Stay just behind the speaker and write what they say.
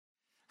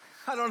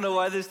I don't know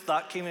why this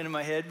thought came into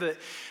my head, but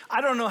I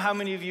don't know how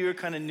many of you are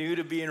kind of new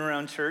to being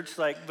around church,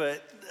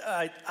 but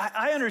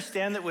I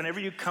understand that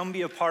whenever you come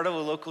be a part of a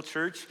local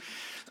church,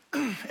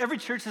 every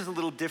church is a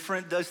little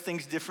different, does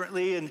things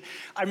differently. And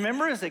I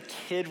remember as a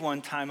kid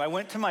one time, I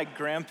went to my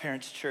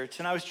grandparents' church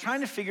and I was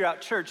trying to figure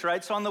out church,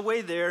 right? So on the way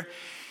there,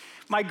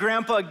 my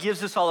grandpa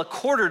gives us all a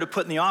quarter to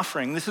put in the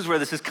offering. This is where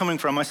this is coming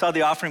from. I saw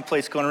the offering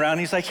plates going around.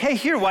 He's like, hey,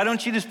 here, why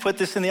don't you just put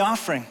this in the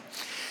offering?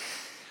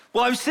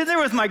 Well, I was sitting there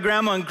with my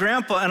grandma and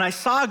grandpa, and I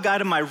saw a guy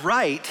to my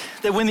right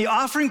that when the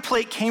offering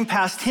plate came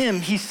past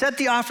him, he set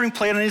the offering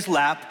plate on his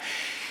lap,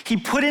 he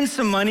put in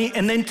some money,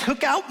 and then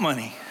took out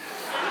money.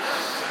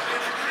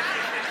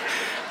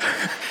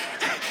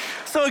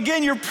 So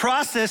again, you're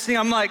processing.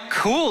 I'm like,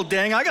 cool,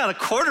 dang, I got a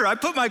quarter. I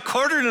put my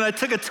quarter in and I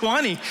took a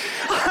 20.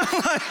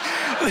 I'm like,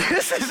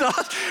 this is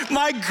awesome.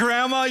 My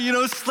grandma,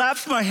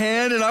 slaps my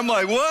hand and I'm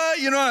like, what?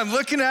 I'm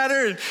looking at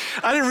her and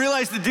I didn't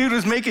realize the dude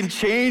was making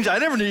change. I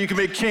never knew you could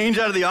make change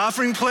out of the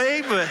offering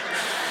plate, but.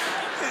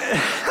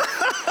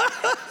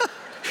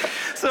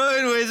 So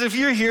anyways, if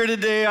you're here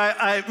today,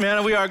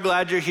 man, we are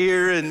glad you're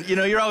here. And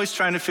you're always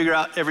trying to figure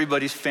out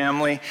everybody's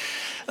family.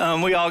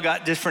 We all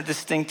got different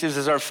distinctives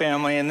as our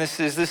family, and this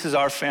is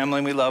our family,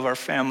 and we love our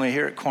family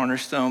here at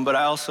Cornerstone. But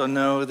I also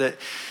know that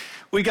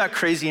we got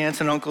crazy aunts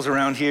and uncles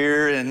around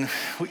here, and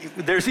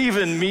there's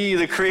even me,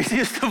 the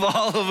craziest of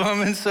all of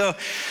them. And so,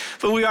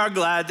 but we are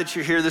glad that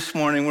you're here this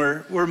morning.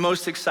 We're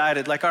most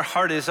excited. Like our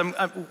heart is,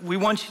 we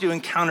want you to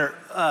encounter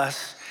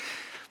us,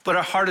 but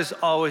our heart is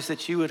always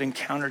that you would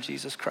encounter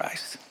Jesus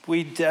Christ.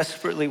 We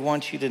desperately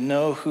want you to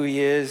know who he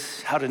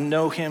is, how to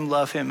know him,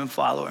 love him, and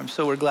follow him.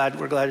 So we're glad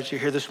that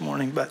you're here this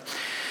morning. But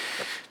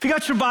if you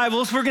got your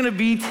Bibles, we're gonna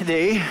be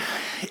today,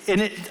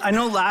 and I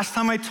know last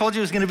time I told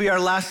you it was gonna be our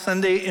last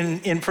Sunday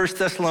in 1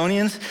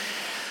 Thessalonians,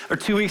 or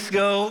 2 weeks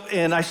ago,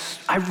 and I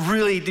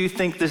really do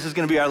think this is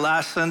gonna be our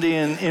last Sunday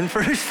in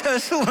 1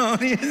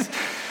 Thessalonians.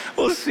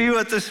 We'll see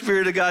what the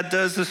Spirit of God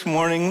does this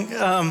morning.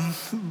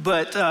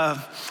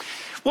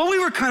 What we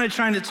were kind of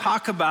trying to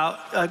talk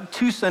about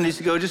 2 Sundays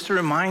ago, just to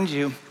remind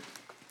you,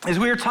 is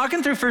we were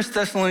talking through 1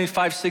 Thessalonians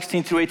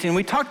 5:16 through 18.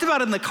 We talked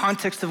about it in the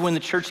context of when the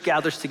church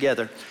gathers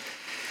together.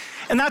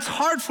 And that's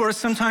hard for us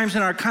sometimes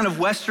in our kind of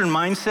Western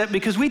mindset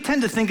because we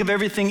tend to think of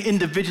everything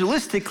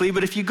individualistically,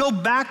 but if you go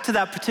back to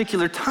that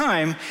particular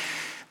time,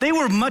 they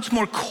were much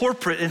more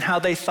corporate in how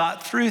they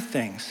thought through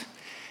things.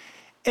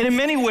 And in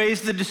many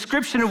ways, the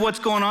description of what's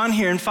going on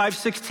here in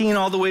 5:16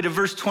 all the way to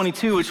verse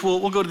 22, which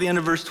we'll go to the end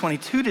of verse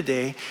 22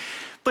 today,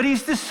 but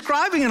he's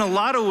describing in a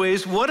lot of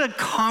ways what a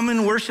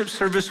common worship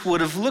service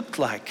would have looked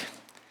like.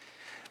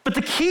 But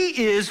the key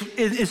is,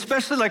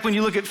 especially like when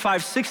you look at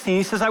 5:16,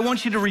 he says, I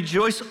want you to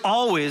rejoice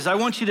always. I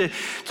want you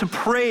to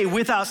pray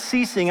without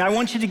ceasing. I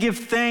want you to give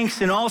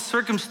thanks in all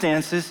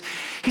circumstances.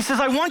 He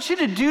says, I want you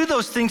to do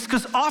those things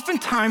because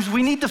oftentimes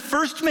we need to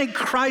first make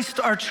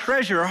Christ our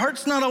treasure. Our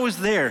heart's not always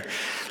there.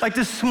 Like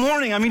this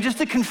morning, just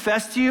to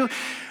confess to you,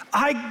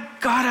 I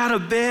got out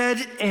of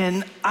bed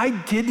and I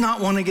did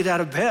not want to get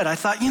out of bed. I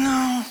thought,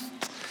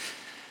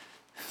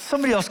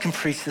 somebody else can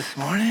preach this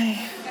morning.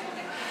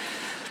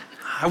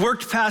 I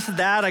worked past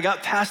that. I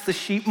got past the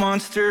sheep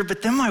monster,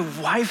 but then my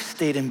wife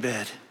stayed in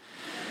bed.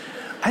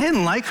 I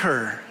didn't like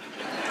her.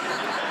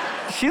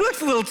 She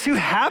looked a little too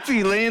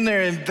happy laying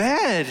there in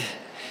bed.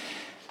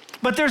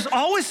 But there's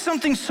always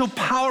something so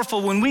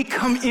powerful when we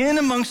come in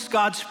amongst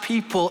God's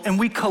people and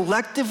we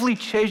collectively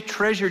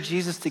treasure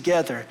Jesus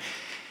together.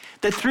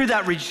 That through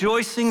that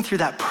rejoicing, through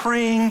that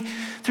praying,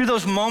 through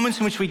those moments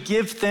in which we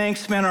give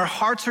thanks, man, our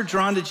hearts are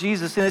drawn to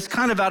Jesus. And it's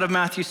kind of out of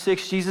Matthew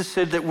 6. Jesus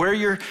said that where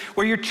your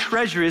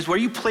treasure is, where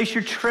you place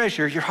your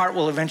treasure, your heart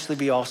will eventually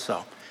be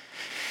also.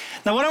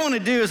 Now, what I want to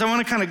do is I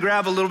want to kind of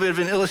grab a little bit of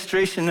an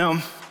illustration.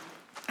 Now,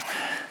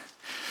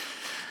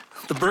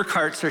 the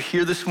Burkharts are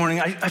here this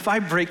morning. If I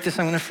break this,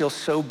 I'm going to feel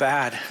so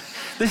bad.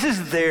 This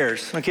is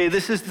theirs, okay?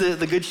 This is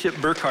the good ship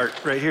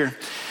Burkhart right here.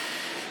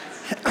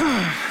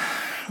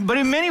 But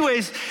in many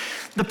ways,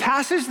 the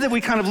passage that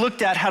we kind of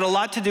looked at had a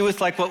lot to do with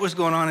like what was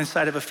going on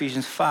inside of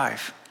Ephesians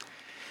 5.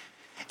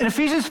 In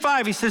Ephesians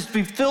 5, he says to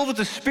be filled with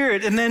the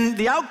Spirit, and then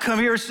the outcome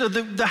here, so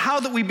the how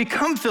that we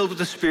become filled with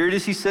the Spirit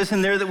is he says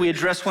in there that we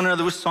address one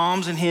another with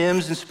psalms and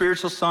hymns and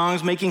spiritual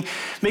songs, making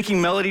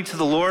melody to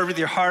the Lord with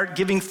your heart,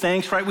 giving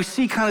thanks, right? We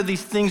see kind of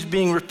these things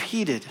being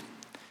repeated.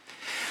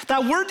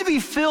 That word to be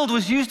filled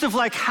was used of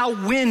like how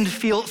wind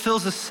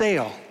fills a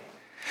sail.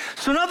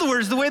 So in other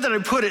words, the way that I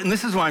put it, and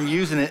this is why I'm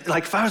using it,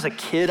 like if I was a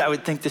kid, I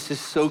would think this is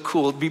so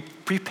cool. Be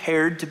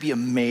prepared to be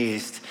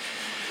amazed.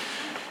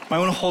 Might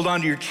want to hold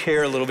on to your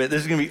chair a little bit.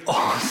 This is going to be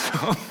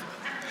awesome.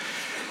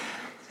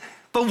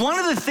 But one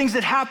of the things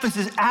that happens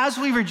is as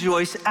we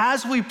rejoice,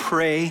 as we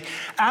pray,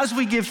 as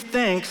we give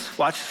thanks,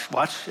 watch,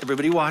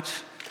 everybody watch.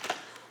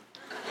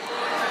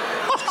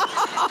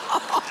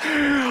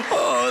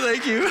 Oh,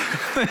 thank you.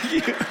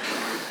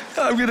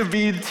 I'm gonna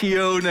be in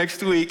TO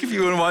next week if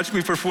you wanna watch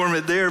me perform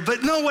it there.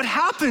 But no, what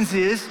happens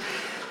is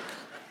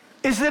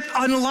is that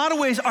in a lot of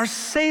ways our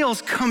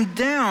sails come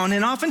down,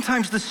 and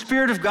oftentimes the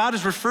Spirit of God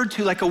is referred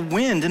to like a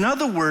wind. In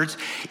other words,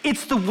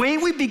 it's the way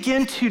we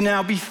begin to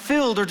now be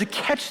filled or to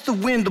catch the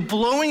wind, the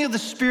blowing of the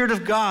Spirit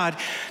of God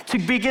to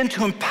begin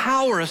to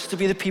empower us to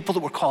be the people that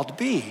we're called to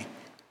be.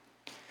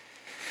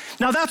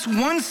 Now that's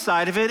one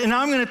side of it, and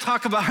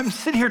I'm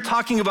sitting here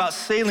talking about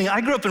sailing.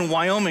 I grew up in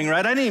Wyoming,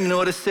 right? I didn't even know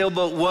what a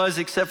sailboat was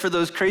except for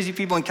those crazy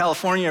people in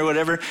California or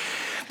whatever.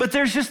 But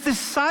there's just this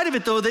side of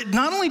it though that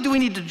not only do we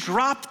need to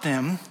drop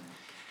them,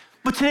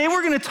 but today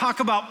we're going to talk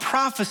about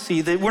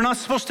prophecy, that we're not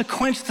supposed to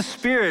quench the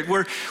Spirit.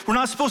 We're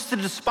not supposed to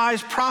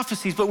despise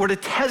prophecies, but we're to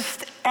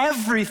test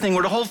everything.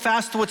 We're to hold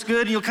fast to what's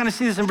good. And you'll kind of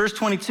see this in verse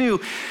 22.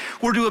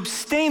 We're to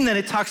abstain, then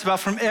it talks about,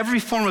 from every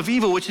form of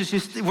evil, which is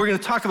just, we're going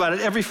to talk about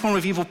it, every form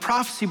of evil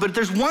prophecy. But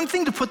there's one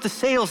thing to put the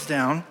sails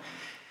down.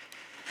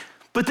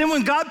 But then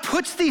when God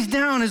puts these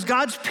down as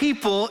God's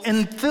people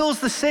and fills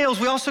the sails,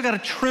 we also got to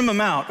trim them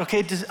out,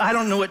 okay? I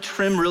don't know what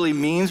trim really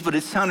means, but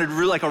it sounded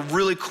like a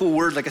really cool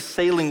word, like a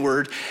sailing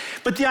word.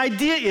 But the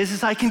idea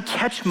is I can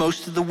catch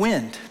most of the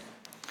wind.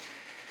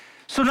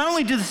 So not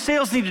only do the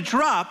sails need to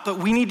drop, but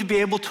we need to be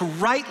able to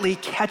rightly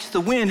catch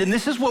the wind. And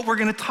this is what we're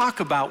going to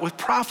talk about with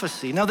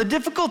prophecy. Now, the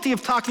difficulty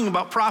of talking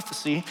about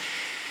prophecy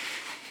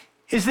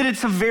is that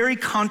it's a very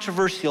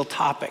controversial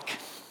topic.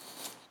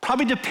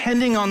 Probably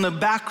depending on the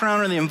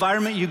background or the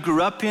environment you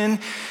grew up in,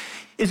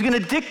 is going to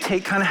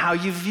dictate kind of how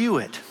you view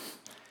it.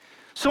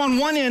 So on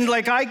one end,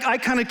 like I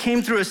kind of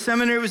came through a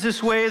seminary, it was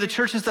this way. The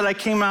churches that I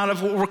came out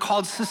of were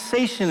called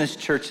cessationist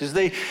churches.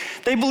 They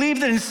believe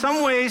that in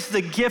some ways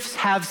the gifts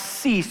have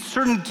ceased.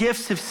 Certain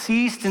gifts have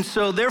ceased, and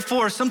so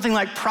therefore something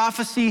like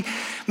prophecy,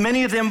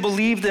 many of them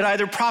believe that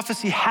either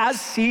prophecy has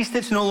ceased,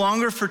 it's no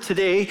longer for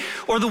today,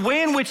 or the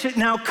way in which it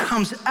now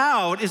comes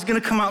out is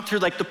going to come out through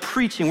like the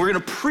preaching. We're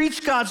going to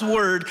preach God's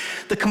word,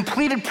 the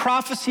completed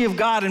prophecy of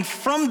God, and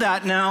from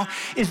that now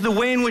is the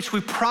way in which we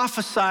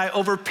prophesy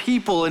over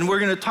people, and we're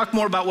going to talk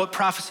more about what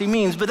prophecy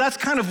means, but that's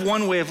kind of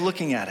one way of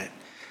looking at it.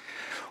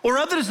 Or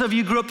others of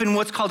you grew up in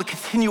what's called a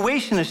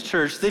continuationist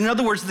church. In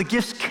other words, the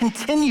gifts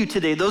continue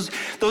today. Those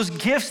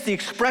gifts, the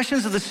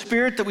expressions of the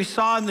Spirit that we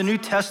saw in the New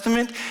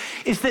Testament,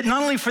 is that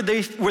not only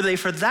were they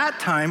for that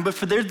time, but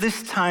for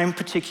this time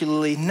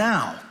particularly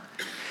now.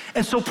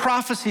 And so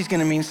prophecy is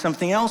going to mean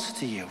something else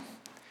to you.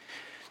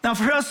 Now,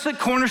 for us at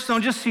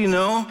Cornerstone, just so you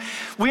know,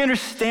 we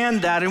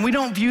understand that, and we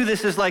don't view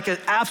this as like an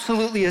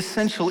absolutely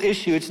essential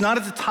issue. It's not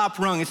at the top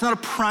rung. It's not a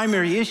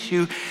primary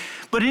issue,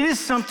 but it is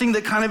something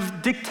that kind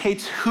of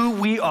dictates who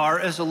we are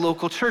as a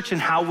local church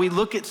and how we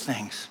look at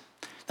things.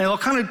 Now, I'll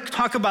kind of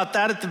talk about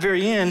that at the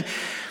very end,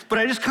 but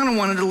I just kind of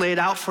wanted to lay it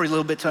out for you a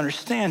little bit to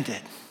understand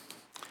it.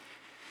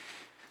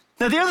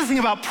 Now, the other thing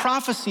about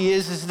prophecy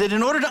is that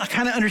in order to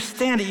kind of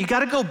understand it, you got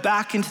to go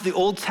back into the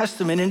Old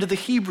Testament, into the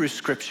Hebrew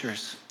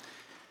scriptures.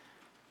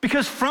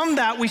 Because from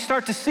that, we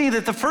start to see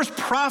that the first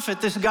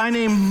prophet, this guy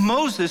named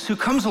Moses, who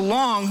comes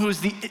along, who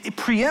is the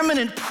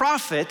preeminent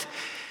prophet,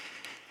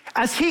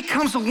 as he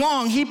comes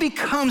along, he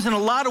becomes, in a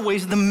lot of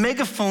ways, the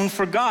megaphone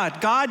for God.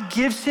 God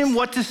gives him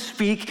what to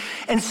speak,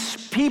 and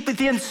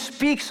then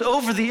speaks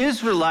over the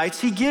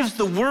Israelites. He gives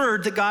the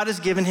word that God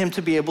has given him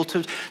to be able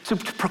to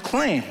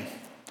proclaim.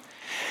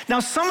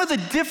 Now, some of the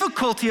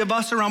difficulty of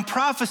us around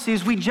prophecy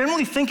is we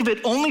generally think of it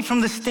only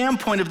from the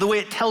standpoint of the way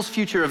it tells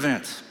future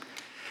events.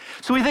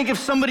 So we think if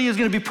somebody is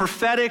going to be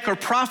prophetic or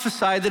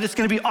prophesy, that it's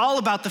going to be all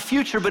about the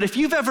future. But if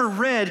you've ever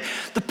read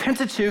the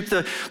Pentateuch,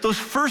 those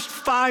first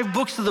 5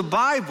 books of the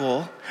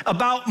Bible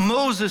about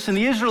Moses and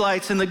the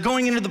Israelites and the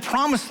going into the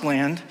promised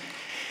land,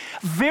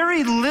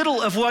 very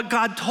little of what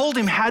God told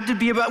him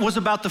was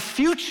about the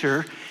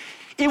future.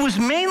 It was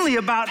mainly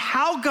about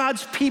how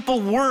God's people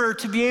were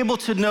to be able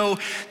to know,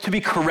 to be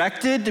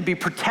corrected, to be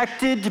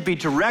protected, to be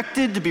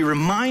directed, to be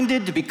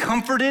reminded, to be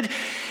comforted,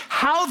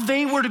 how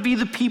they were to be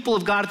the people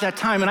of God at that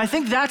time. And I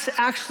think that's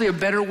actually a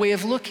better way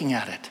of looking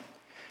at it.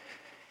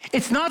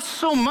 It's not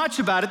so much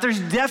about it. There's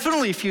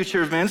definitely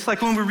future events.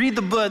 Like when we read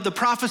the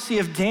prophecy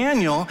of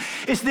Daniel,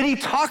 it's that he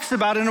talks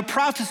about in a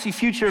prophecy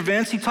future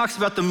events. He talks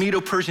about the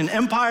Medo-Persian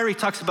Empire. He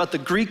talks about the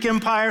Greek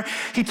Empire.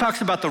 He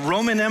talks about the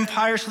Roman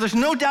Empire. So there's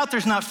no doubt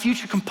there's not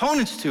future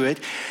components to it.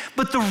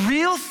 But the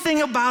real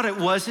thing about it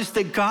is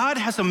that God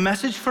has a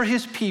message for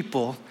his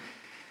people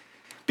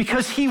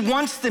because he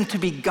wants them to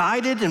be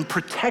guided and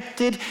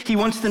protected. He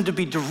wants them to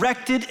be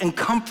directed and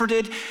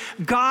comforted.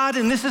 God,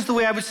 and this is the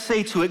way I would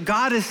say to it,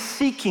 God is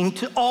seeking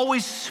to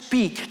always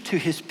speak to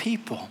his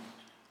people.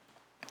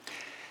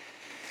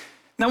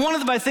 Now, one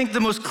of I think,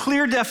 the most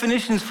clear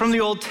definitions from the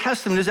Old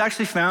Testament is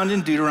actually found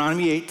in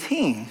Deuteronomy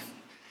 18.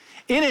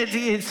 In it,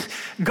 it's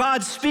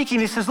God speaking.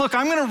 He says, look,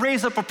 I'm going to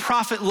raise up a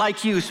prophet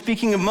like you,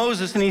 speaking of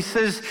Moses, and he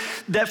says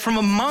that from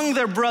among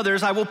their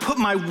brothers, I will put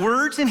my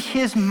words in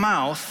his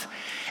mouth,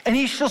 and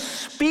he shall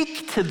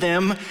speak to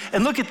them,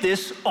 and look at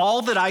this,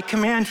 all that I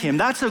command him.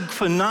 That's a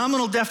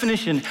phenomenal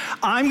definition.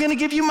 I'm going to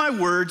give you my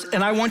words,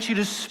 and I want you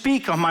to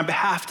speak on my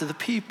behalf to the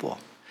people.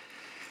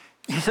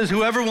 He says,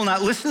 whoever will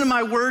not listen to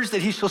my words,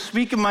 that he shall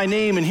speak in my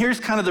name. And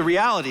here's kind of the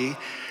reality.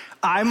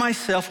 I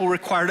myself will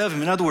require it of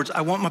him. In other words,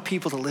 I want my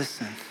people to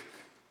listen.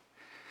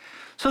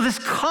 So this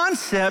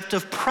concept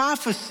of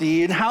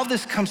prophecy and how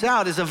this comes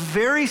out is a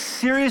very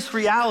serious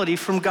reality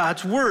from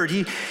God's word.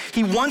 He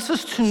wants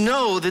us to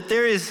know that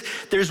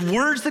there's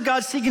words that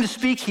God's seeking to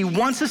speak. He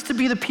wants us to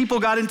be the people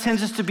God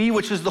intends us to be,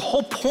 which is the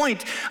whole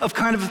point of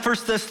kind of 1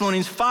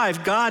 Thessalonians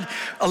 5, God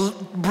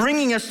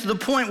bringing us to the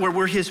point where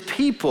we're his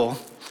people.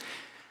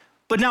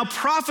 But now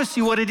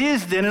prophecy, what it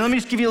is then, and let me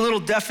just give you a little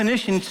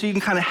definition so you can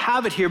kind of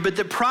have it here, but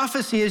that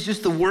prophecy is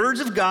just the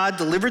words of God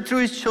delivered through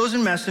his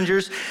chosen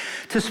messengers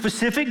to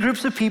specific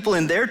groups of people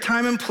in their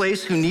time and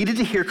place who needed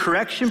to hear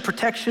correction,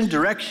 protection,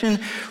 direction,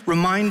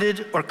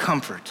 reminded, or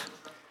comfort.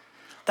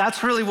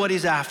 That's really what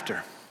he's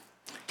after.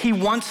 He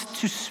wants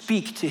to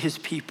speak to his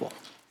people.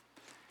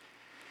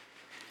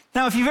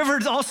 Now, if you've ever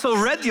also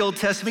read the Old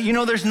Testament, you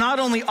know there's not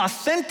only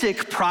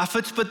authentic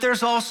prophets, but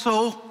there's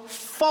also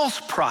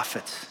false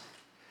prophets.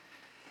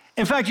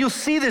 In fact, you'll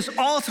see this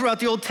all throughout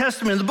the Old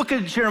Testament. In the book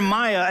of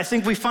Jeremiah, I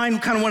think we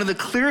find kind of one of the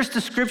clearest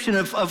description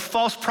of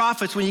false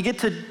prophets when you get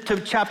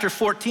to chapter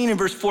 14 and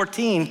verse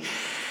 14.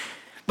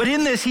 But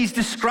in this, he's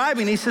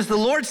describing, he says, the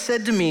Lord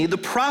said to me, the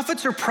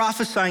prophets are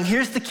prophesying,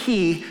 here's the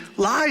key,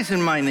 lies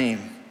in my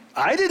name.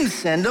 I didn't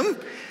send them.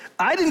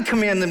 I didn't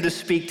command them to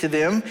speak to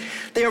them.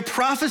 They are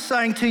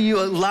prophesying to you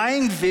a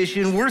lying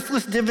vision,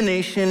 worthless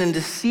divination, and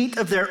deceit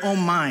of their own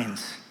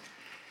minds.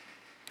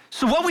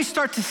 So what we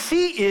start to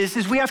see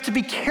is we have to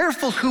be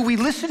careful who we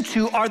listen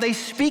to. Are they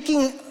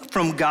speaking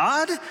from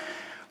God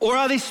or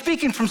are they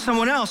speaking from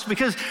someone else?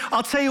 Because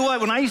I'll tell you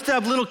what, when I used to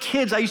have little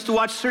kids, I used to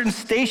watch certain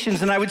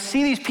stations and I would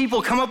see these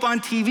people come up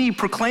on TV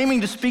proclaiming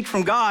to speak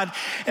from God.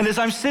 And as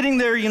I'm sitting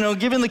there,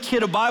 giving the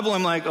kid a Bible,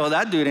 I'm like, oh,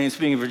 that dude ain't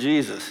speaking for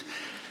Jesus.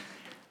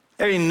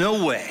 There ain't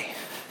no way.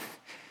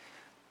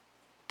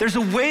 There's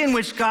a way in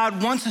which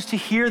God wants us to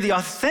hear the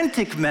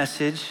authentic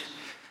message,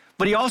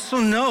 but he also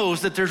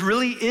knows that there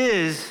really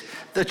is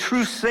the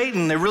true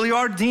Satan. There really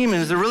are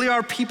demons. There really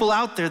are people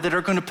out there that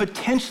are going to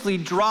potentially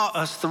draw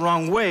us the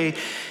wrong way.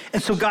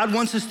 And so God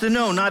wants us to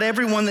know not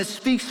everyone that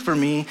speaks for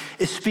me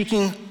is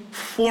speaking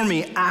for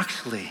me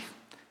actually.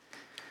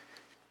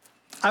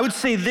 I would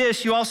say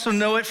this, you also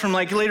know it from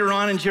later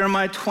on in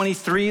Jeremiah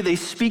 23, they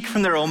speak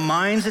from their own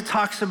minds, it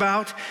talks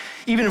about.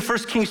 Even in 1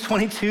 Kings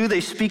 22,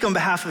 they speak on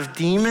behalf of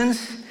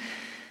demons.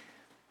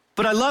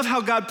 But I love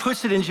how God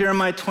puts it in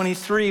Jeremiah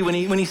 23 when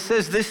he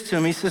says this to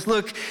him. He says,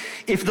 look,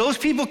 if those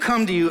people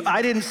come to you,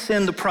 I didn't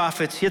send the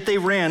prophets, yet they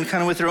ran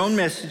kind of with their own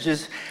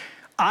messages.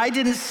 I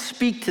didn't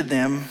speak to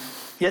them,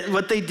 yet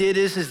what they did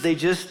is they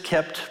just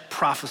kept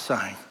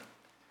prophesying.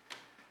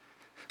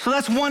 So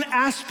that's one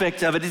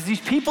aspect of it, is these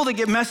people that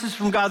get messages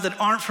from God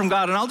that aren't from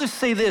God. And I'll just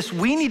say this,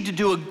 we need to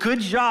do a good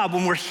job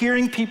when we're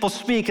hearing people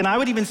speak. And I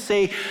would even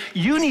say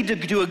you need to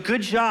do a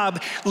good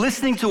job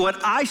listening to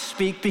what I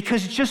speak,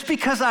 because just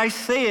because I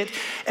say it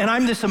and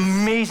I'm this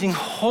amazing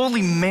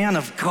holy man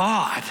of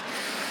God,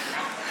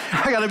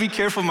 I gotta be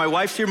careful. My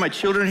wife's here, my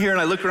children are here, and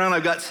I look around,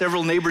 I've got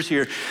several neighbors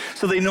here,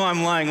 so they know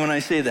I'm lying when I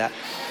say that.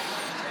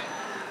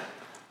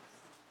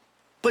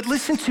 But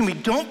listen to me,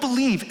 don't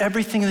believe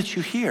everything that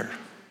you hear.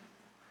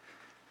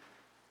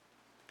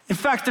 In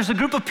fact, there's a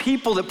group of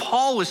people that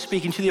Paul was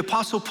speaking to, the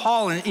Apostle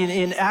Paul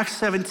in Acts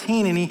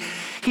 17, and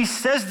he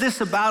says this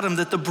about him,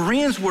 that the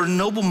Bereans were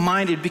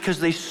noble-minded because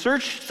they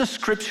searched the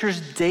scriptures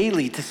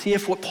daily to see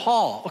if what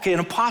Paul, an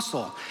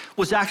apostle,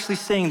 was actually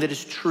saying that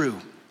is true.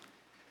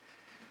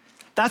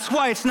 That's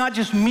why it's not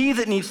just me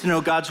that needs to know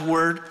God's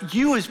word.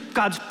 You as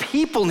God's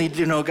people need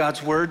to know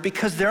God's word,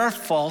 because there are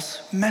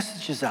false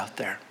messages out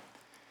there.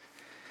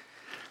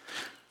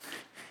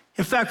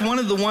 In fact, one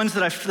of the ones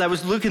that I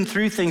was looking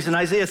through things in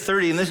Isaiah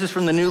 30, and this is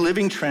from the New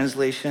Living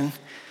Translation.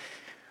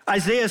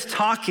 Isaiah's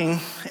talking,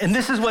 and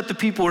this is what the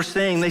people were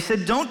saying. They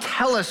said, don't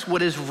tell us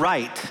what is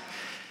right.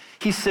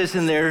 He says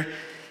in there,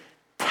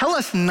 tell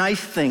us nice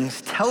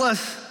things, tell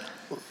us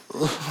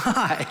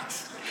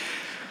lies.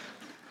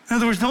 In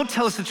other words, don't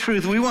tell us the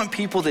truth. We want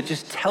people that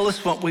just tell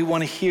us what we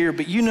want to hear.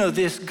 But you know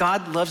this,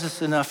 God loves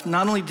us enough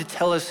not only to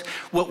tell us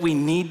what we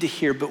need to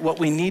hear, but what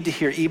we need to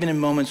hear even in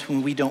moments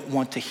when we don't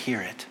want to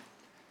hear it.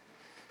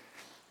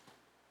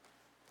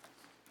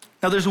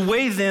 Now, there's a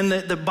way then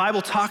that the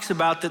Bible talks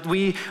about that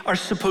we are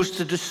supposed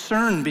to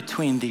discern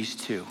between these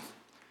two.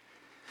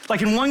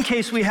 Like in one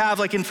case we have,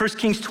 like in 1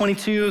 Kings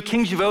 22,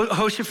 King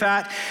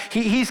Jehoshaphat,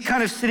 he's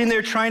kind of sitting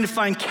there trying to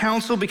find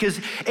counsel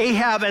because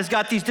Ahab has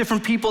got these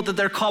different people that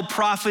they're called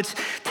prophets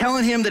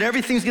telling him that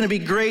everything's gonna be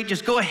great,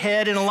 just go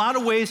ahead. In a lot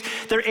of ways,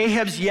 they're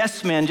Ahab's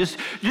yes men, just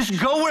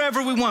go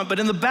wherever we want. But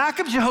in the back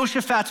of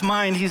Jehoshaphat's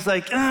mind, he's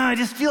like, I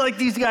just feel like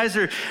these guys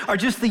are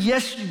just the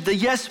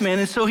yes men.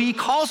 And so he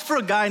calls for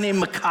a guy named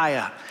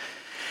Micaiah.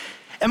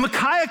 And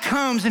Micaiah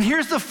comes, and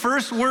here's the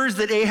first words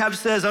that Ahab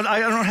says. I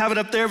don't have it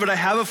up there, but I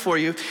have it for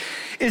you.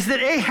 Is that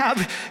Ahab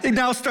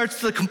now starts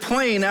to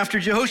complain after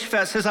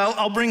Jehoshaphat says,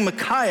 I'll bring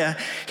Micaiah.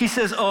 He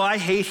says, oh, I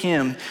hate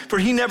him, for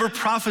he never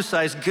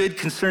prophesies good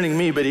concerning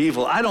me, but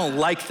evil. I don't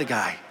like the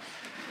guy.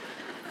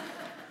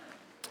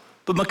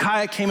 But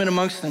Micaiah came in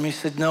amongst them. He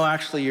said, no,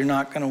 actually, you're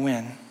not going to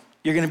win.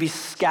 You're going to be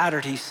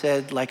scattered, he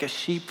said, like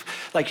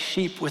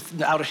sheep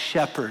without a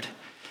shepherd.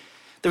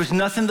 There was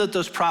nothing that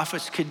those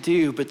prophets could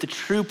do, but the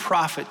true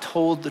prophet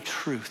told the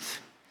truth.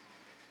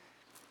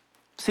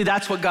 See,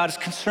 that's what God is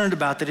concerned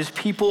about, that his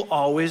people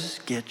always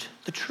get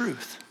the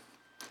truth.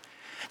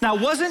 Now,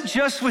 it wasn't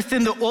just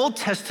within the Old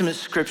Testament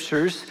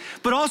scriptures,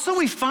 but also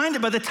we find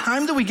it by the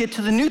time that we get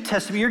to the New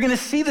Testament. You're gonna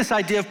see this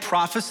idea of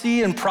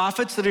prophecy and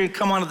prophets that are gonna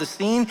come onto the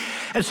scene.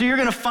 And so you're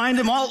gonna find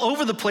them all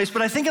over the place.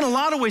 But I think in a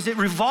lot of ways it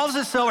revolves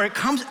itself, or it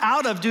comes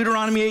out of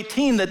Deuteronomy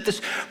 18, that this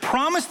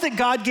promise that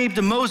God gave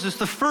to Moses,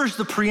 the first,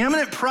 the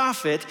preeminent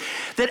prophet,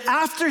 that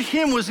after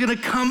him was gonna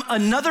come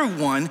another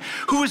one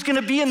who was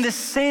gonna be in this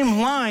same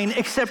line,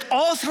 except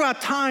all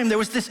throughout time there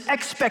was this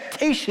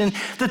expectation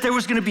that there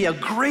was gonna be a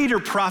greater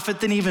prophet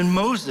than even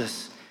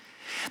Moses.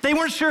 They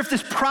weren't sure if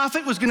this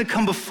prophet was gonna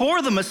come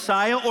before the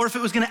Messiah or if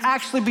it was gonna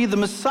actually be the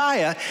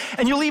Messiah.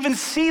 And you'll even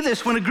see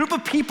this when a group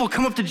of people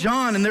come up to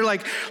John and they're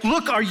like,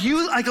 look, are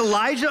you like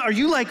Elijah? Are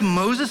you like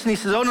Moses? And he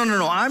says, oh,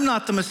 no, I'm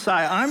not the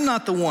Messiah. I'm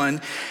not the one.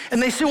 And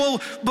they say,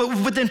 well,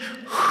 but then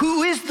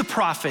who is the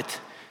prophet?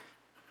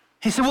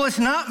 He said, well, it's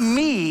not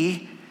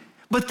me.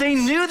 But they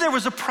knew there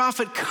was a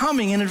prophet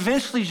coming. And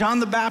eventually John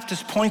the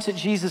Baptist points at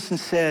Jesus and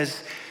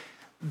says,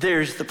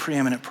 there's the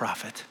preeminent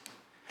prophet.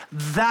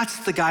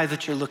 That's the guy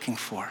that you're looking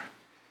for.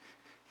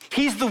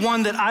 He's the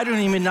one that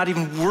not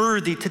even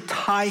worthy to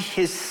tie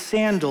his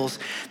sandals.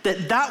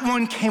 That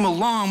one came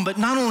along, but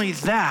not only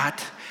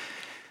that,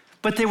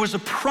 but there was a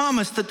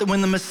promise that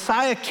when the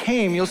Messiah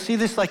came, you'll see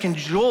this like in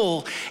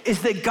Joel,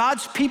 is that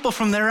God's people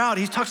from there out,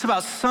 he talks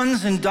about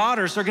sons and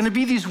daughters are gonna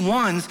be these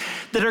ones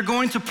that are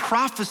going to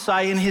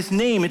prophesy in his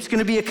name. It's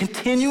gonna be a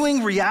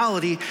continuing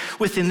reality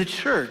within the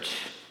church.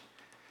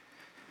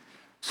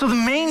 So the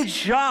main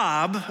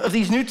job of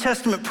these New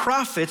Testament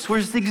prophets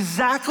was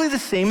exactly the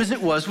same as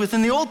it was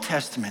within the Old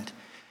Testament.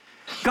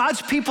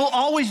 God's people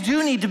always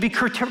do need to be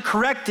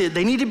corrected.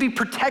 They need to be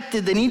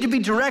protected. They need to be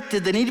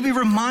directed. They need to be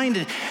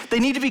reminded. They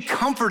need to be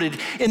comforted.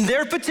 In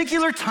their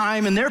particular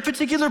time, in their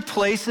particular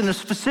place, in a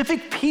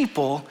specific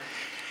people,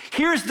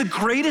 here's the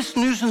greatest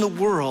news in the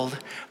world.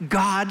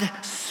 God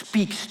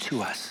speaks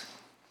to us.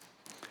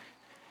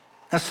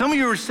 Now, some of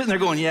you are sitting there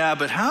going, yeah,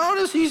 but how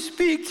does he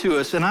speak to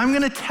us? And I'm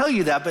gonna tell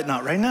you that, but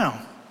not right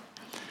now.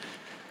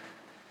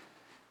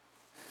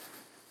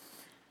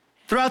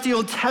 Throughout the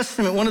Old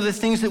Testament, one of the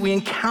things that we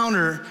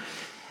encounter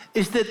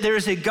is that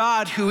there's a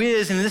God who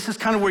is, and this is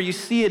kind of where you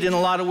see it in a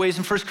lot of ways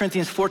in 1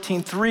 Corinthians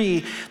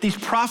 14:3, these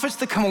prophets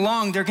that come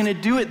along, they're gonna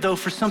do it though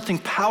for something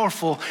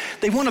powerful.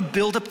 They wanna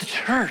build up the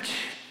church.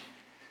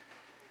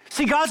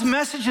 See, God's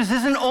messages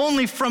isn't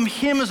only from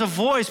him as a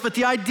voice, but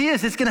the idea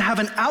is it's gonna have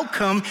an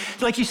outcome,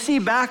 like you see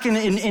back in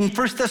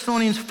 1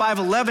 Thessalonians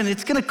 5:11,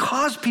 it's gonna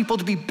cause people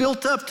to be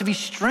built up, to be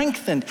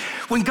strengthened.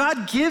 When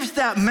God gives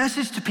that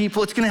message to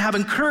people, it's gonna have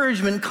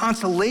encouragement and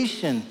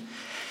consolation.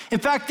 In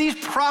fact, these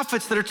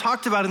prophets that are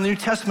talked about in the New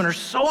Testament are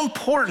so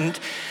important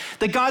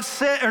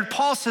that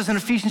Paul says in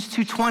Ephesians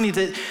 2:20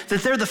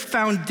 that they're the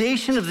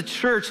foundation of the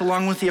church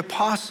along with the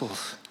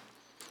apostles.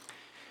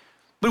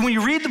 But when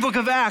you read the book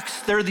of Acts,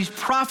 there are these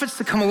prophets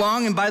that come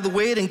along, and by the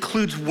way, it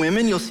includes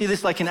women. You'll see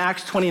this like in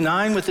Acts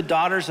 29 with the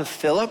daughters of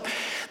Philip,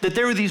 that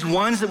there were these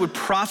ones that would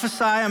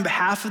prophesy on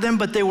behalf of them,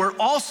 but they were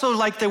also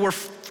like they were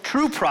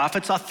true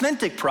prophets,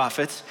 authentic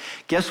prophets.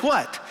 Guess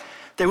what?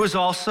 There was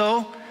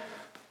also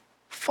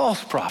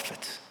false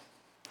prophets.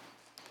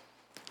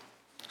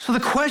 So the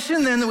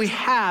question then that we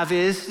have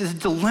is a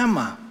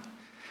dilemma.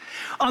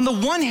 On the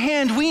one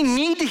hand, we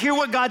need to hear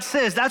what God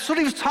says. That's what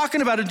he was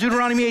talking about in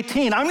Deuteronomy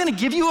 18. I'm gonna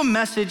give you a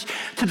message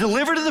to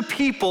deliver to the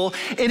people,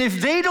 and if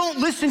they don't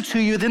listen to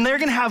you, then they're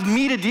gonna have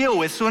me to deal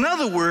with. So in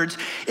other words,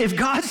 if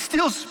God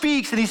still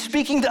speaks and he's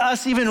speaking to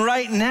us even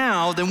right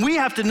now, then we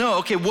have to know,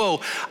 okay,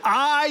 whoa,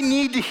 I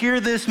need to hear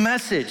this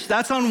message.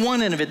 That's on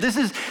one end of it. This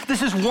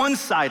is one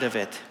side of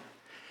it.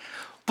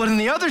 But on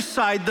the other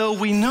side, though,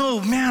 we know,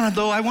 man,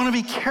 though, I want to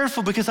be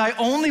careful because I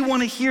only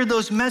want to hear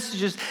those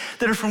messages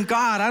that are from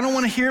God. I don't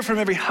want to hear it from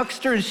every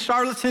huckster and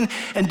charlatan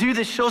and dude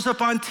that shows up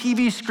on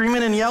TV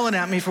screaming and yelling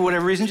at me for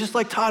whatever reason, just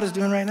like Todd is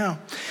doing right now.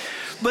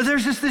 But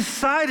there's just this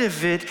side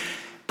of it.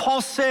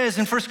 Paul says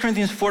in 1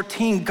 Corinthians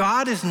 14,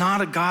 God is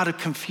not a God of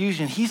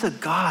confusion. He's a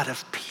God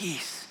of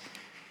peace.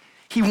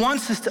 He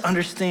wants us to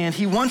understand.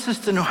 He wants us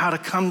to know how to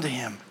come to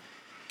him.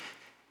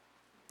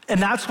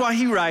 And that's why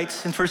he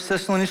writes in 1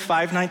 Thessalonians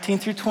 5:19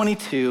 through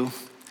 22,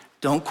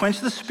 don't quench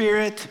the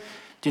spirit,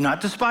 do not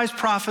despise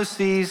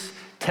prophecies,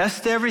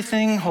 test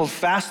everything, hold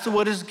fast to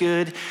what is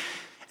good,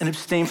 and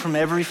abstain from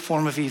every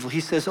form of evil.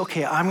 He says,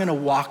 okay, I'm gonna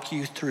walk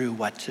you through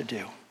what to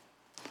do.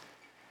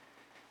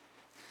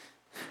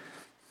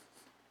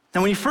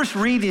 Now, when you first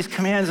read these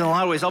commands in a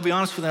lot of ways, I'll be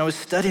honest with you, I was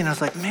studying, I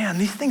was like, man,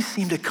 these things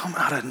seem to come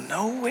out of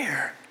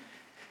nowhere.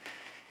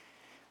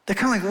 They're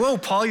kind of like, whoa,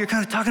 Paul, you're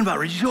kind of talking about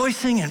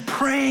rejoicing and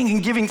praying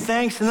and giving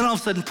thanks, and then all of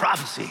a sudden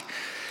prophecy.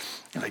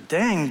 You're like,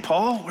 dang,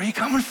 Paul, where are you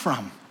coming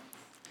from?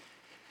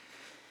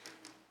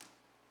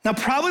 Now,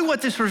 probably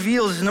what this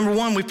reveals is, number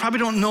one, we probably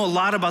don't know a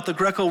lot about the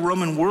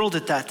Greco-Roman world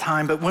at that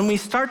time, but when we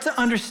start to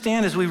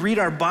understand as we read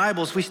our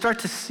Bibles, we start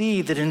to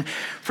see that in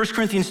 1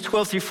 Corinthians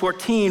 12 through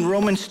 14,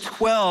 Romans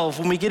 12,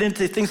 when we get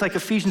into things like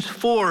Ephesians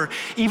 4,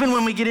 even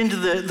when we get into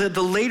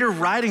the later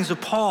writings of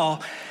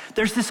Paul,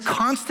 there's this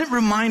constant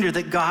reminder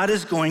that God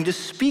is going to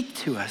speak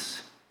to us,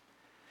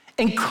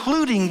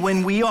 including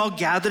when we all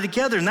gather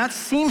together. And that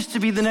seems to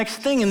be the next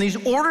thing. In these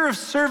order of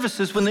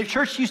services, when the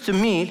church used to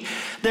meet,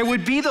 there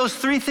would be those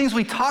three things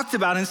we talked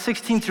about in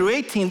 16 through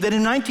 18, that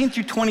in 19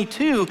 through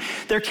 22,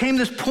 there came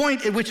this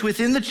point at which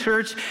within the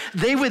church,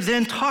 they would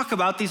then talk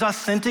about these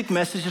authentic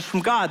messages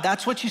from God.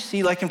 That's what you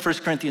see like in 1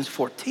 Corinthians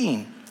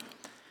 14.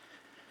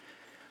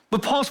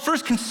 But Paul's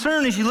first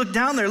concern, as you look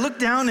down there, look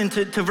down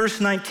into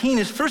verse 19,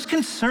 his first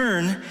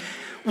concern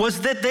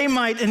was that they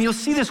might, and you'll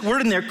see this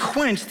word in there,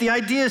 quench. The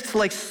idea is to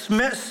like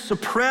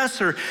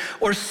suppress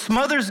or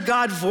smothers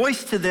God's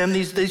voice to them,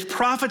 these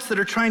prophets that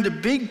are trying to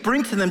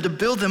bring to them to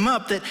build them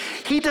up, that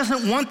he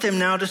doesn't want them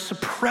now to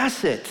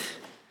suppress it.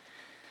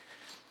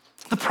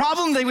 The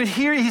problem they would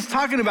hear he's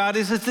talking about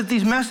is that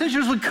these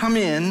messengers would come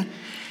in,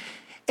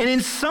 and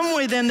in some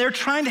way then they're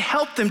trying to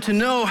help them to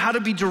know how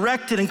to be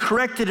directed and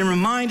corrected and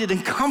reminded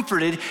and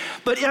comforted.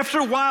 But after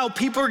a while,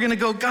 people are gonna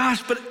go,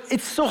 gosh, but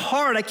it's so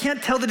hard. I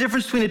can't tell the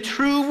difference between a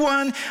true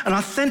one, an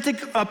authentic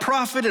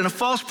prophet, and a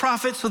false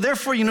prophet. So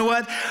therefore, you know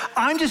what?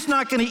 I'm just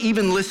not gonna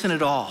even listen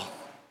at all.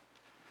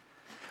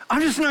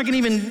 I'm just not gonna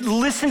even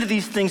listen to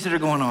these things that are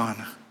going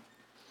on.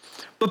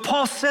 But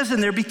Paul says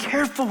in there, be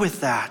careful with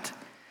that.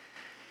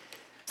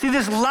 See,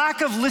 this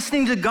lack of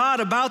listening to God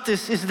about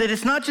this is that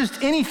it's not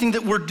just anything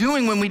that we're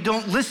doing when we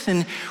don't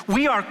listen.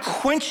 We are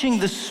quenching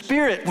the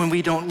Spirit when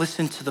we don't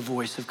listen to the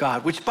voice of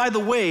God, which, by the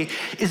way,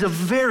 is a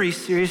very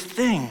serious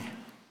thing.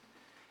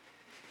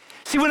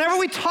 See, whenever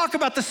we talk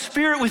about the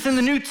Spirit within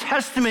the New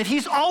Testament,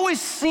 he's always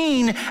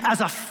seen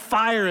as a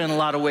fire in a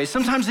lot of ways.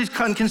 Sometimes he's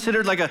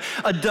considered like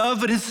a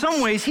dove, but in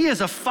some ways he is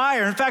a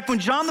fire. In fact, when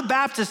John the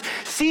Baptist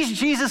sees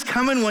Jesus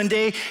coming one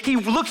day, he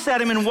looks at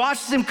him and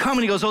watches him come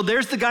and he goes, oh,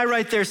 there's the guy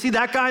right there. See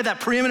that guy, that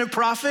preeminent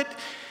prophet?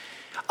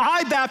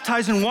 I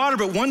baptize in water,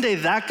 but one day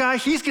that guy,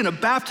 he's gonna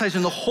baptize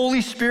in the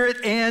Holy Spirit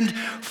and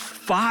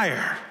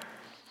fire.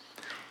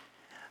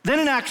 Then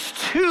in Acts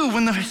 2,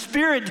 when the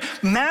Spirit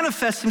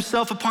manifests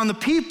himself upon the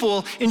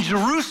people in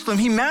Jerusalem,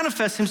 he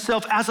manifests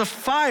himself as a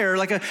fire,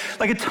 like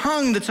a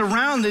tongue that's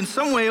around in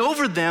some way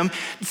over them,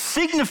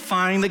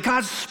 signifying that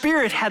God's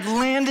Spirit had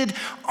landed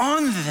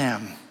on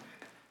them.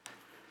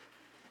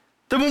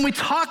 That when we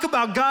talk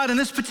about God in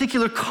this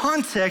particular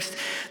context,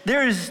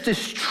 there is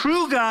this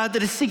true God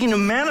that is seeking to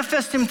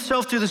manifest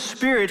himself through the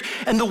Spirit,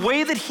 and the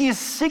way that he is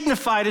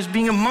signified as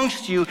being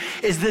amongst you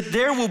is that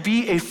there will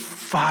be a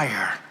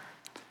fire.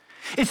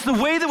 It's the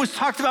way that was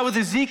talked about with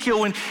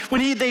Ezekiel when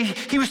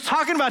he was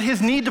talking about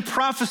his need to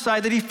prophesy,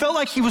 that he felt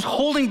like he was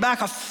holding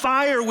back a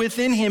fire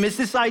within him. It's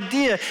this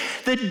idea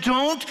that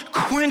don't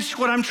quench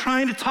what I'm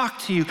trying to talk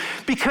to you,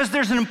 because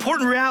there's an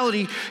important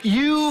reality.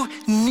 You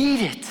need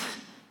it.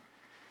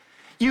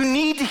 You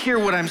need to hear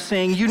what I'm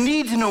saying. You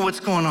need to know what's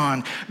going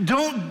on.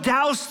 Don't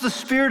douse the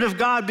Spirit of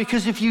God,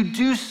 because if you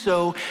do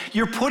so,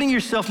 you're putting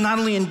yourself not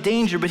only in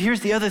danger, but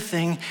here's the other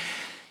thing.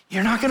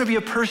 You're not gonna be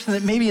a person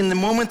that maybe in the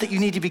moment that you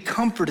need to be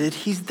comforted,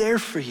 he's there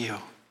for you.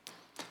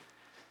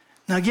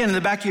 Now again, in the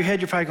back of your head,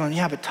 you're probably going,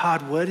 yeah, but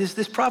Todd, what is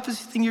this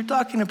prophecy thing you're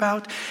talking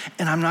about?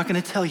 And I'm not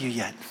gonna tell you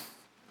yet.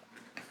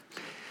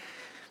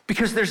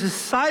 Because there's a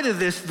side of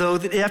this though,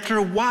 that after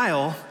a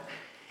while,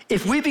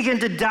 if we begin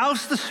to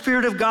douse the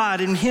Spirit of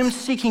God and him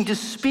seeking to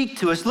speak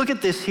to us, look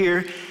at this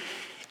here,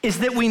 is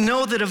that we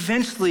know that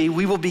eventually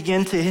we will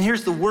begin to, and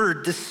here's the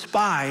word,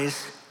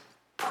 despise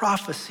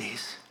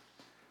prophecies.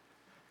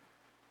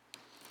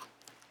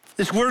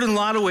 This word in a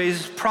lot of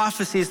ways,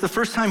 prophecy, is the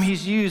first time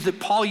he's used that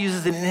Paul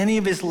uses it in any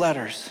of his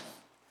letters.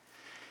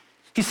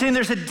 He's saying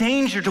there's a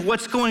danger to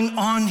what's going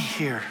on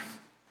here.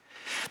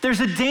 There's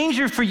a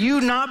danger for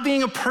you not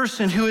being a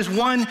person who is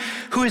one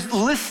who is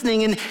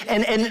listening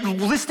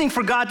and listening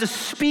for God to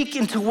speak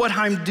into what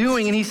I'm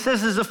doing. And he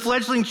says as a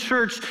fledgling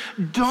church,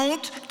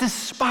 don't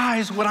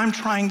despise what I'm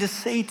trying to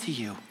say to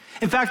you.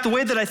 In fact, the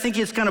way that I think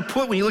it's kind of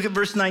put when you look at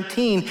verse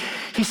 19,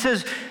 he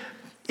says,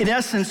 in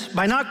essence,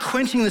 by not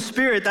quenching the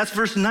Spirit, that's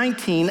verse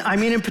 19, I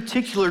mean in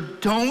particular,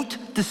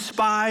 don't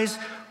despise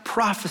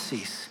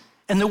prophecies.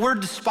 And the word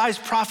despise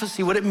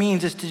prophecy, what it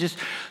means is to just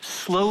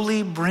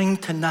slowly bring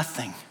to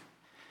nothing.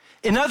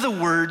 In other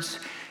words,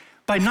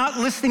 by not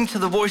listening to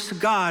the voice of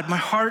God, my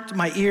heart,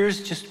 my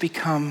ears just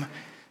become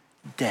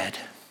dead.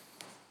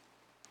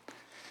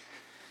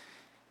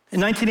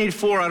 In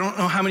 1984, I don't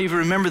know how many of you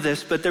remember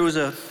this, but there was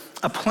a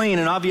plane,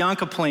 an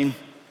Avianca plane,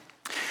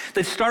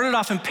 that started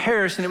off in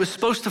Paris, and it was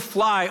supposed to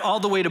fly all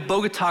the way to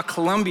Bogota,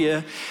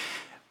 Colombia.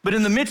 But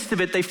in the midst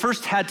of it, they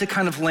first had to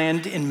kind of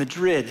land in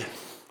Madrid.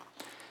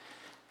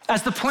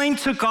 As the plane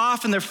took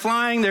off and they're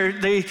flying,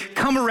 they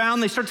come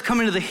around, they start to come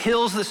into the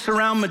hills that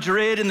surround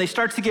Madrid, and they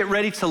start to get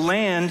ready to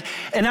land.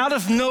 And out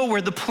of nowhere,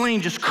 the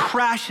plane just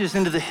crashes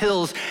into the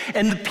hills.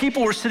 And the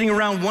people were sitting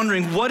around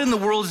wondering what in the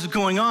world is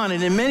going on.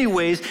 And in many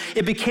ways,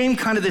 it became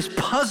kind of this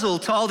puzzle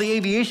to all the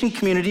aviation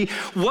community.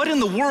 What in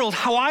the world?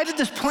 Why did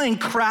this plane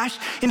crash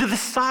into the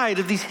side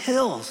of these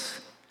hills?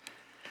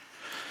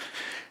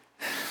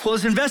 Well,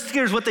 as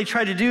investigators, what they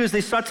tried to do is they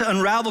sought to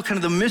unravel kind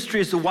of the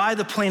mystery as to why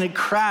the plane had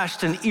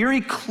crashed. An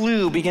eerie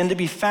clue began to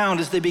be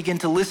found as they began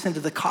to listen to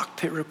the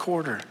cockpit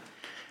recorder.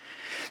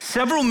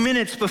 Several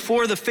minutes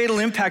before the fatal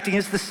impact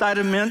against the side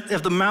of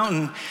the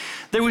mountain,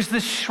 there was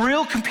this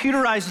shrill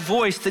computerized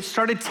voice that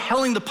started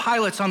telling the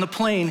pilots on the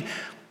plane,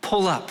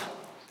 pull up,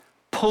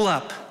 pull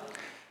up,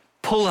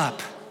 pull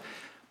up,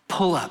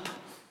 pull up.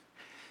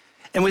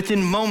 And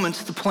within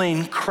moments, the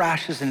plane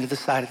crashes into the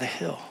side of the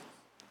hill.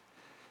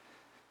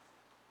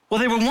 Well,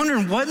 they were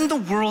wondering what in the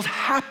world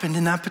happened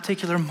in that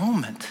particular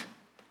moment.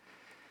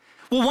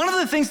 Well, one of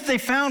the things that they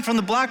found from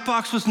the black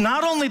box was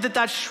not only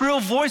that shrill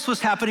voice was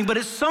happening, but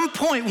at some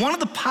point, one of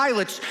the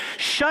pilots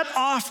shut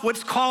off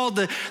what's called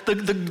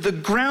the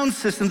ground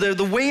system,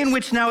 the way in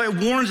which now it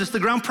warns us, the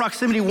ground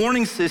proximity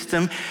warning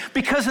system,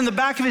 because in the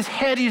back of his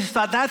head, he just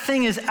thought, that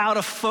thing is out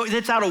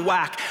of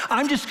whack.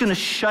 I'm just gonna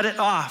shut it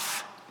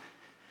off.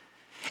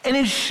 And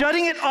in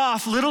shutting it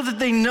off, little did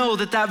they know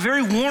that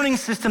very warning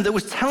system that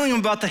was telling them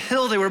about the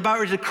hill they were about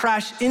ready to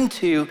crash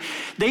into,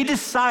 they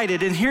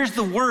decided, and here's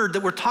the word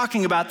that we're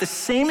talking about, the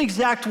same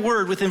exact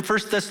word within 1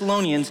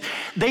 Thessalonians,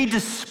 they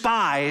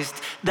despised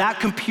that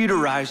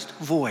computerized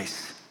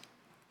voice.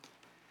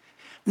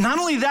 Not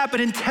only that,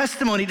 but in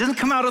testimony, it doesn't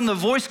come out on the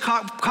voice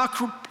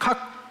cockpit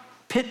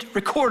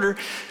recorder.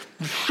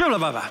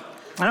 I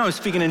know I'm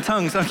speaking in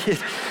tongues, I'm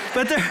kidding.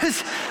 But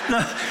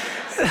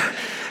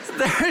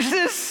there's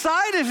this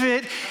side of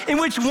it in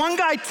which one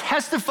guy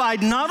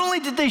testified, not only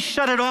did they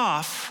shut it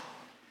off,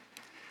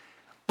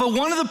 but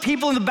one of the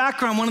people in the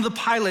background, one of the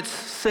pilots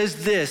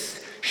says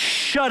this,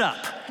 shut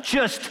up,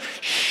 just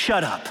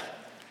shut up.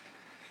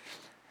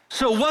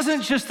 So it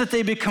wasn't just that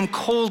they become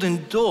cold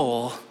and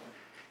dull,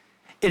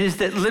 it is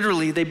that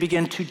literally they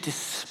began to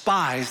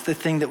despise the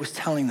thing that was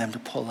telling them to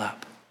pull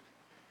up.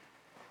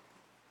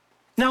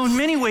 Now, in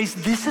many ways,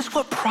 this is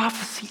what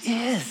prophecy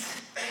is.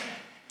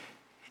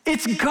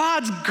 It's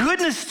God's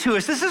goodness to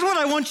us. This is what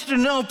I want you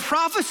to know.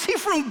 Prophecy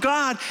from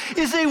God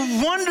is a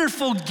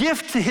wonderful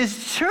gift to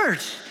his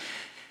church.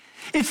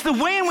 It's the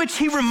way in which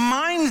he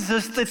reminds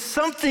us that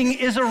something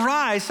is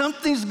awry,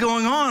 something's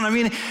going on. I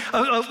mean,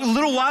 a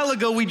little while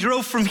ago, we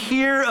drove from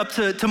here up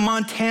to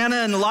Montana,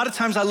 and a lot of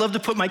times I love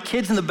to put my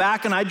kids in the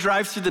back and I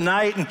drive through the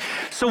night. And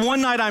so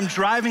one night I'm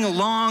driving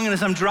along, and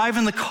as I'm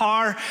driving the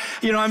car,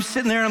 I'm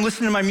sitting there and I'm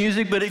listening to my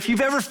music, but if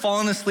you've ever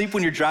fallen asleep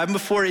when you're driving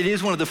before, it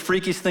is one of the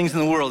freakiest things in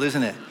the world,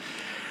 isn't it?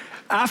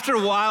 After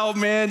a while,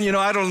 man,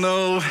 I don't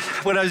know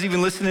what I was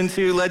even listening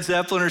to, Led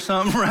Zeppelin or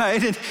something,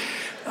 right? And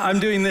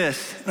I'm doing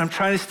this, and I'm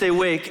trying to stay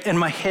awake, and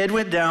my head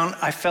went down,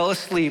 I fell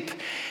asleep,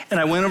 and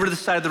I went over to the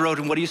side of the road,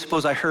 and what do you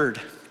suppose I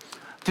heard?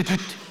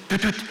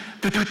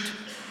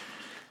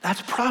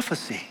 That's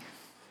prophecy.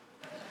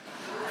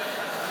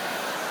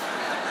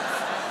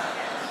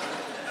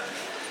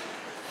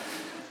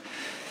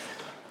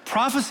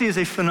 Prophecy is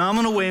a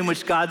phenomenal way in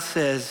which God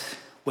says,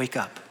 wake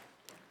up.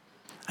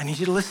 I need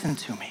you to listen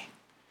to me.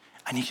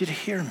 I need you to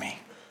hear me.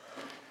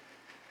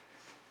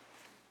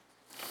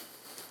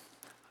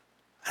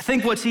 I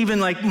think what's even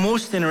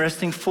most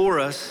interesting for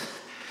us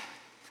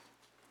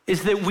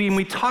is that when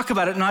we talk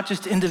about it, not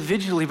just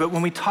individually, but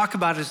when we talk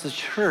about it as the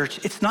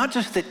church, it's not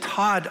just that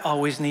Todd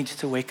always needs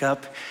to wake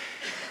up,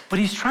 but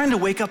he's trying to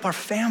wake up our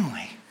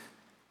family.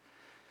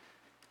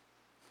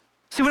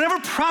 See, whenever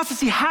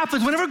prophecy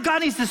happens, whenever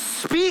God needs to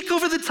speak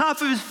over the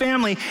top of his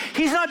family,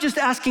 he's not just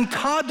asking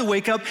Todd to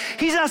wake up,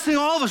 he's asking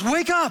all of us,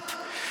 wake up.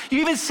 You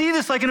even see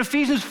this in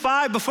Ephesians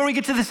 5, before we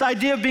get to this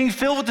idea of being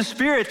filled with the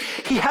Spirit,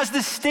 he has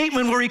this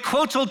statement where he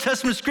quotes Old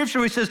Testament scripture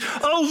where he says,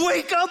 oh,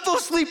 wake up, O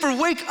sleeper,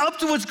 wake up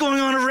to what's going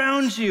on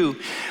around you.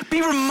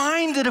 Be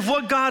reminded of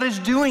what God is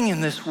doing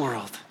in this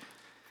world.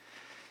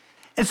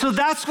 And so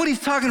that's what he's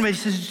talking about. He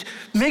says,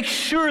 make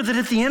sure that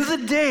at the end of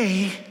the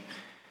day,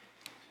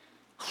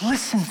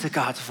 listen to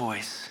God's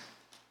voice.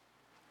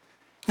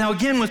 Now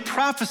again, with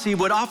prophecy,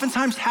 what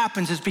oftentimes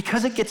happens is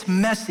because it gets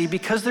messy,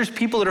 because there's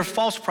people that are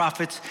false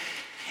prophets,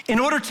 in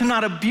order to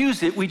not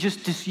abuse it, we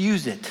just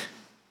disuse it.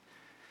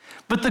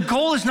 But the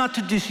goal is not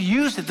to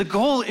disuse it. The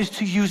goal is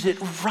to use it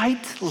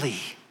rightly.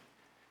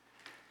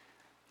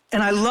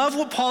 And I love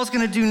what Paul's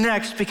going to do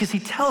next because he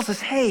tells us,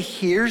 hey,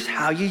 here's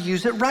how you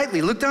use it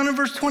rightly. Look down in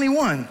verse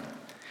 21.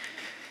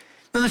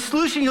 Now, the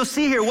solution you'll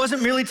see here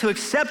wasn't merely to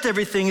accept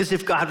everything as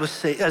if God was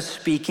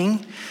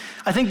speaking.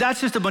 I think that's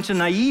just a bunch of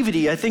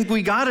naivety. I think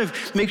we got to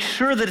make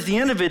sure that at the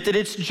end of it, that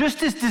it's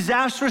just as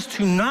disastrous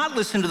to not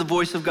listen to the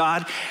voice of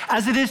God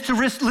as it is to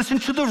listen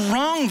to the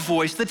wrong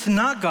voice that's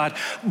not God.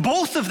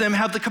 Both of them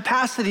have the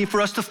capacity for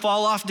us to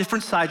fall off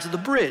different sides of the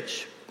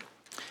bridge.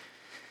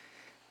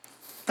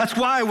 That's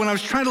why when I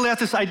was trying to lay out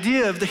this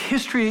idea of the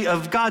history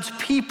of God's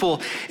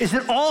people, is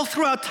that all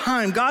throughout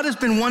time, God has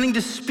been wanting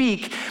to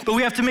speak, but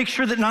we have to make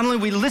sure that not only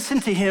we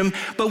listen to him,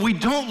 but we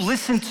don't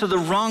listen to the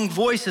wrong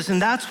voices,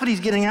 and that's what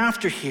he's getting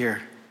after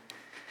here.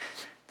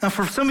 Now,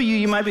 for some of you,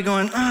 you might be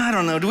going, I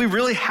don't know, do we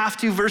really have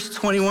to, verse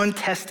 21,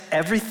 test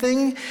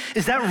everything?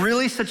 Is that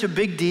really such a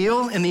big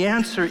deal? And the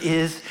answer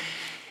is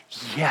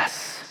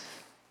yes.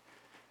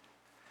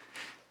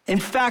 In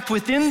fact,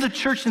 within the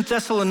church in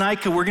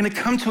Thessalonica, we're going to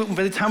come to it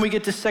by the time we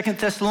get to 2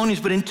 Thessalonians,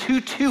 but in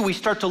 2:2, we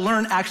start to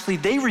learn actually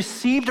they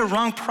received a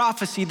wrong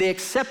prophecy. They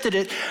accepted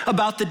it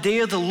about the day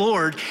of the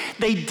Lord.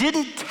 They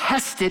didn't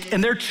test it,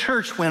 and their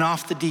church went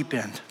off the deep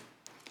end.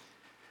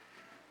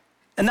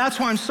 And that's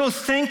why I'm so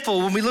thankful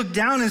when we look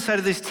down inside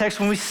of this text,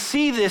 when we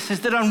see this,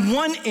 is that on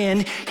one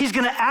end, he's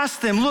going to ask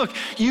them, look,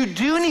 you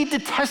do need to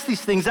test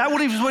these things. That's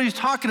what he's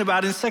talking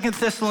about in 2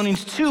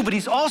 Thessalonians 2, but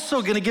he's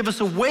also going to give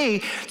us a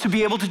way to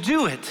be able to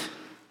do it.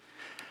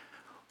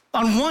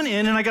 On one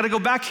end, and I got to go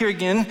back here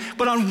again,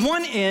 but on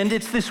one end,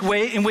 it's this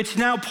way in which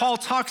now Paul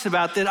talks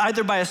about that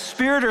either by a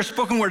spirit or a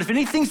spoken word, if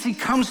anything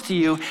comes to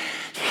you,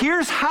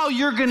 here's how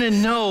you're going to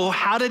know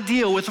how to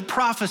deal with a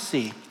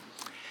prophecy.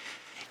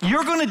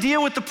 You're going to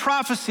deal with the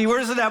prophecy, where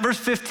is it at? Verse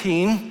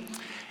 15.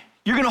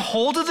 You're going to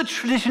hold to the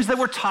traditions that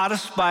were taught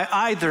us by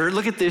either,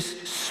 look at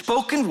this,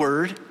 spoken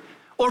word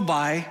or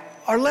by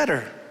our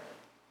letter.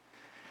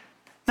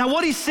 Now,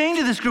 what he's saying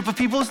to this group of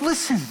people is,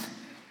 listen,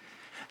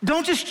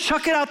 don't just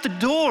chuck it out the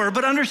door,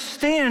 but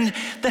understand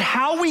that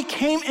how we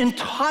came and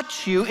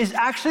taught you is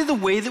actually the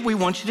way that we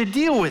want you to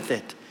deal with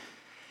it.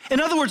 In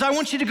other words, I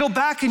want you to go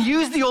back and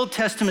use the Old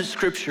Testament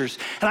scriptures.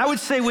 And I would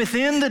say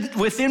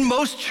within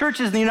most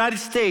churches in the United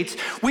States,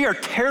 we are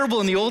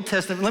terrible in the Old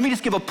Testament. Let me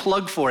just give a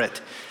plug for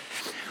it.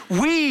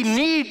 We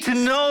need to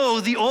know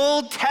the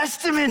Old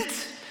Testament.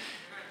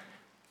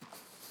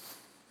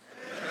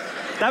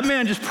 That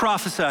man just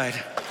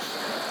prophesied.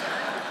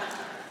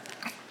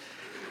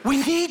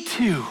 We need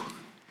to.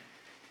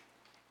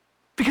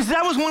 Because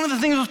that was one of the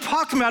things I was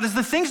talking about, is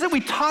the things that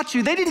we taught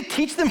you, they didn't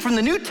teach them from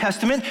the New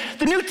Testament.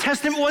 The New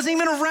Testament wasn't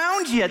even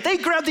around yet. They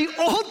grabbed the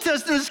Old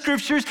Testament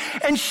scriptures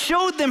and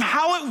showed them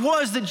how it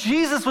was that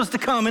Jesus was to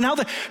come and how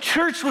the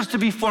church was to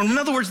be formed. In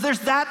other words,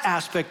 there's that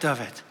aspect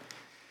of it.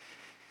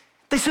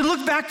 They said,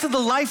 look back to the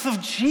life of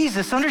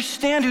Jesus,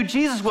 understand who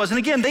Jesus was. And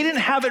again, they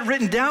didn't have it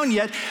written down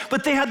yet,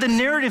 but they had the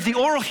narrative, the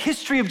oral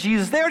history of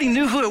Jesus. They already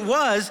knew who it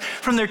was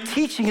from their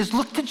teaching, is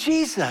look to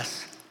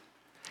Jesus.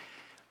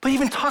 But he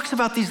even talks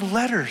about these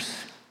letters.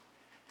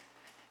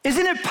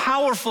 Isn't it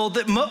powerful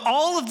that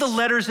all of the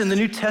letters in the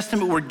New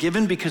Testament were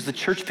given because the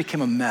church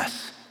became a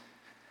mess?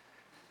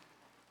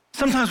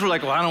 Sometimes we're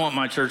like, well, I don't want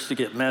my church to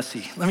get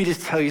messy. Let me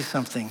just tell you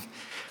something.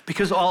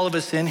 Because all of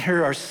us in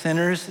here are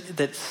sinners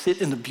that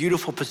sit in the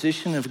beautiful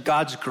position of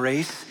God's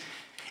grace,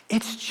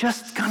 it's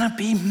just gonna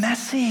be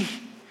messy.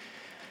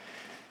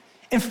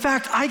 In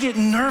fact, I get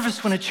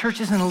nervous when a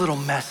church isn't a little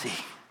messy.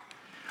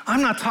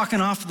 I'm not talking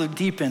off the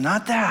deep end,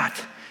 not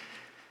that.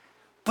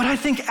 But I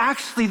think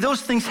actually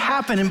those things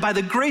happen, and by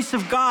the grace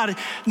of God,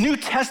 New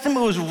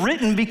Testament was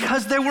written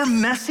because there were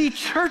messy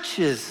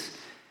churches.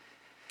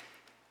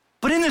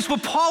 But in this,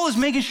 what Paul is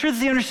making sure that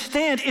they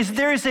understand is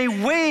there is a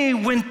way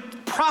when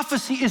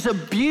prophecy is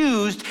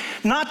abused,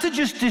 not to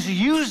just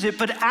use it,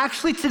 but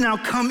actually to now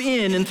come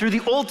in and through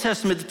the Old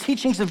Testament, the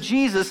teachings of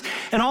Jesus,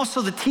 and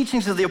also the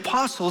teachings of the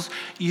apostles,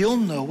 you'll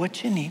know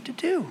what you need to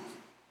do.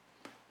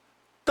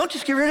 Don't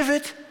just get rid of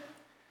it.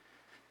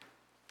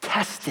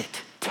 Test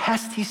it.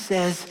 Test, he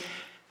says,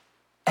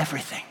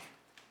 everything.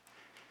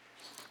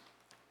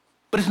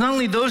 But it's not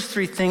only those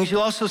three things,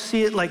 you'll also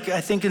see it like, I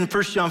think in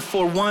 1 John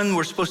 4:1,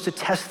 we're supposed to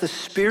test the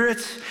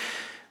spirits.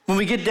 When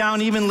we get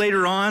down even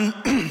later on,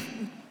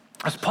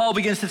 as Paul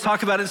begins to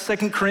talk about it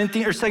in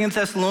 2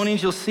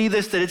 Thessalonians, you'll see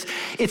this, that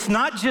it's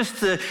not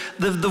just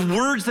the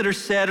words that are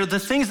said or the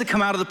things that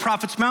come out of the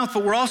prophet's mouth,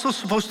 but we're also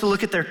supposed to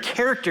look at their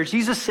character.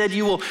 Jesus said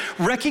you will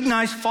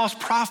recognize false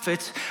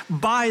prophets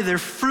by their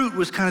fruit,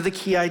 was kind of the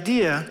key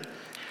idea.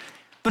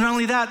 But not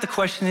only that, the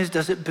question is,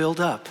 does it build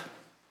up?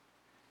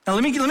 Now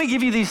let me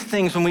give you these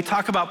things when we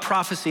talk about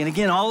prophecy, and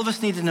again, all of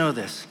us need to know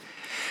this.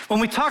 When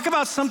we talk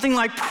about something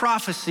like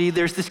prophecy,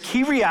 there's this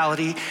key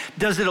reality.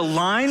 Does it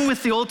align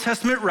with the Old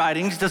Testament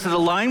writings? Does it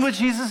align with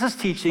Jesus'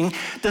 teaching?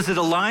 Does it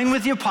align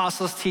with the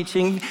apostles'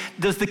 teaching?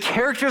 Does the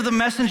character of the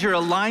messenger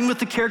align with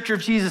the character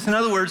of Jesus? In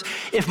other words,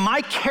 if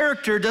my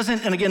character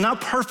doesn't, and again,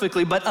 not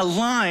perfectly, but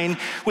align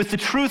with the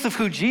truth of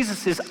who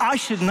Jesus is, I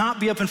should not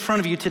be up in front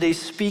of you today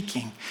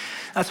speaking.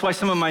 That's why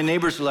some of my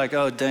neighbors are like,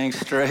 oh, dang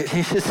straight,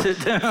 you should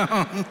sit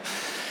down.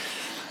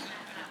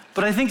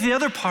 But I think the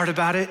other part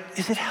about it,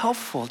 is it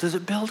helpful? Does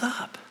it build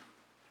up?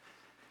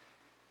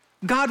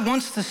 God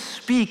wants to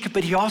speak,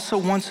 but he also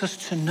wants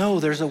us to know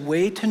there's a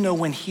way to know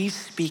when he's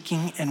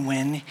speaking and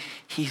when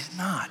he's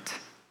not.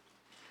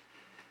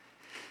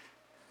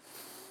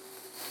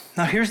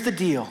 Now here's the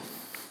deal.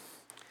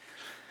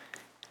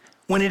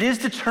 When it is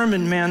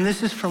determined, man,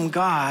 this is from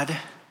God,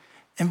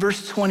 in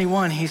verse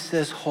 21, he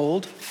says,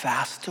 hold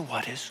fast to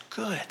what is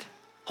good.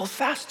 Hold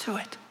fast to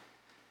it.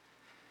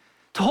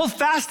 To hold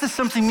fast to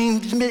something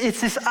means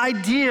it's this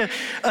idea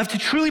of to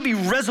truly be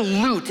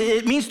resolute.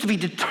 It means to be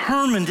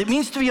determined. It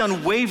means to be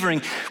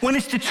unwavering. When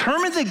it's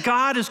determined that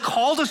God has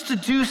called us to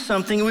do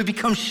something and we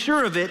become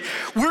sure of it,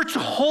 we're to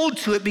hold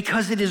to it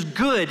because it is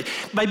good.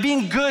 By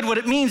being good, what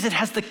it means, it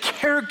has the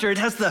character, it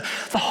has the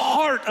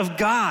heart of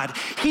God.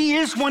 He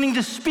is wanting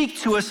to speak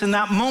to us in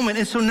that moment.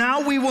 And so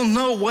now we will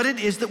know what it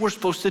is that we're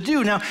supposed to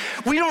do. Now,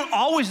 we don't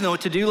always know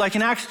what to do. Like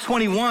in Acts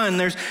 21,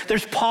 there's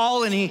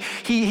Paul, and a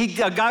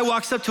guy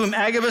walks up to him,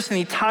 Agabus, and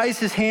he ties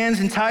his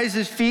hands and ties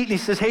his feet, and he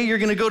says, hey, you're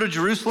gonna go to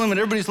Jerusalem. And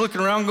everybody's looking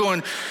around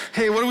going,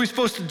 hey, what are we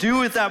supposed to do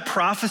with that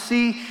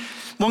prophecy?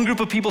 One group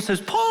of people says,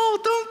 Paul,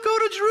 don't go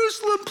to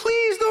Jerusalem.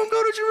 Please don't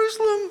go to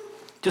Jerusalem.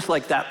 Just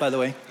like that, by the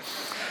way.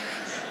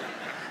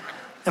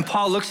 And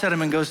Paul looks at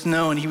him and goes,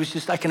 no. And he was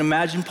just, I can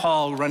imagine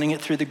Paul running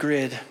it through the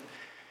grid.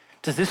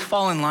 Does this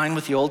fall in line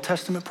with the Old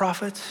Testament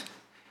prophets?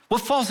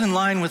 What falls in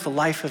line with the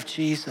life of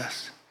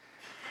Jesus?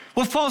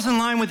 What falls in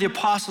line with the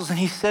apostles? And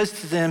he says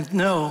to them,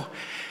 no,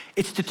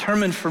 it's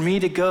determined for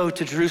me to go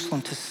to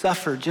Jerusalem to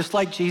suffer just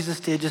like Jesus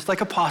did, just like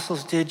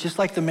apostles did, just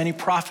like the many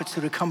prophets who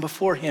had come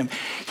before him.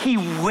 He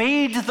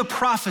weighed the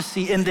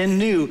prophecy and then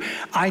knew,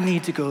 I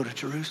need to go to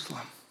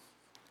Jerusalem.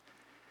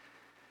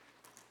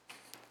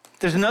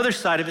 There's another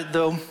side of it,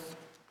 though,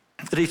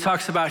 that he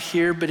talks about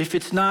here, but if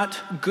it's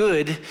not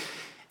good,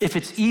 if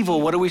it's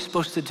evil, what are we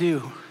supposed to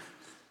do?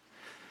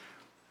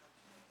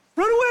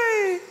 Run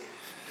away.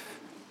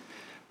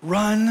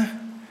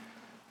 Run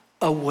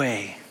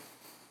away.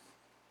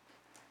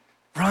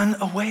 Run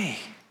away.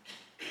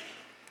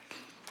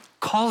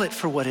 Call it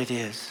for what it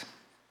is.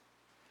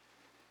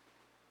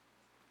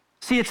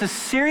 See, it's a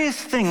serious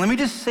thing. Let me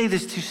just say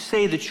this to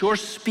say that you're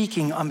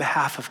speaking on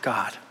behalf of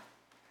God.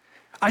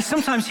 I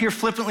sometimes hear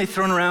flippantly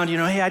thrown around,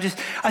 hey,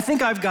 I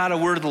think I've got a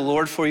word of the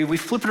Lord for you. We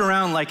flip it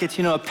around like it's,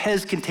 a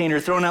Pez container,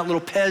 throwing out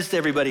little Pez to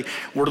everybody.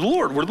 Word of the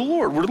Lord, word of the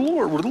Lord, word of the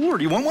Lord, word of the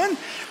Lord. You want one?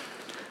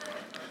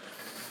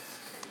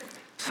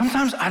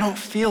 Sometimes I don't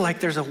feel like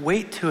there's a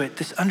weight to it,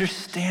 this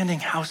understanding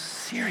how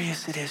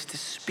serious it is to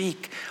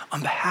speak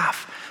on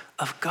behalf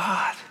of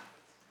God.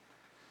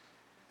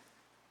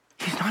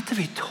 He's not to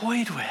be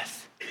toyed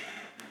with.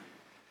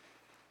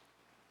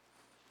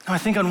 Now, I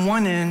think on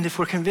one end, if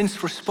we're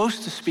convinced we're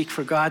supposed to speak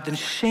for God, then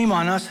shame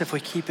on us if we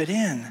keep it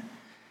in.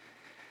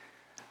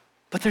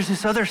 But there's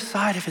this other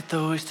side of it,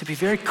 though, is to be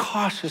very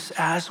cautious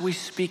as we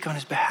speak on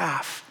his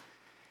behalf.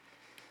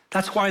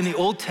 That's why in the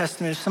Old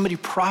Testament, if somebody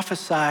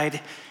prophesied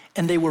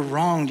and they were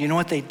wrong, do you know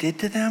what they did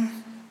to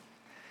them?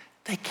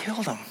 They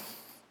killed them.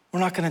 We're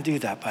not going to do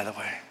that, by the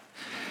way.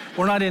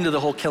 We're not into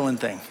the whole killing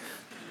thing.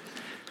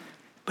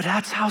 But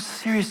that's how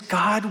serious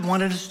God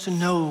wanted us to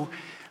know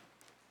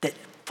that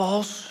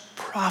false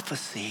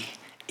prophecy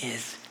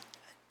is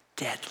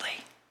deadly.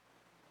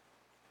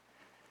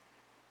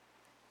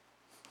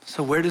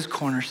 So where does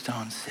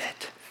Cornerstone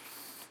sit?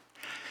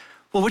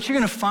 Well, what you're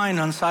going to find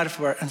inside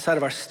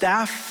of our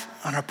staff,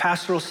 on our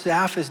pastoral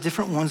staff, is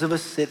different ones of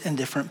us sit in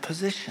different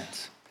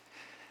positions.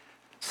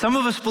 Some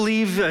of us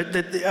believe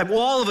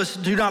all of us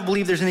do not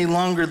believe there's any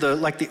longer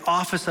the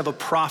office of a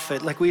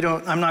prophet.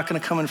 I'm not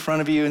going to come in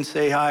front of you and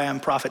say, hi, I'm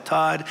Prophet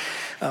Todd.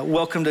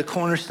 Welcome to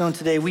Cornerstone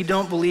today. We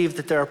don't believe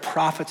that there are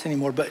prophets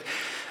anymore,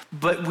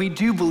 but we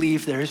do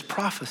believe there is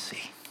prophecy.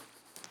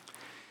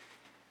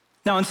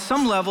 Now, on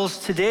some levels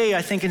today,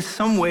 I think in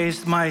some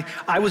ways,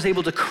 I was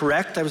able to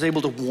correct, I was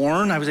able to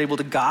warn, I was able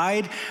to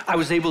guide, I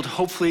was able to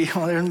hopefully, there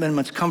hasn't been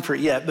much comfort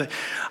yet, but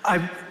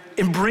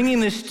in bringing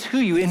this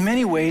to you, in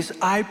many ways,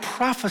 I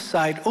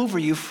prophesied over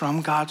you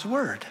from God's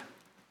word.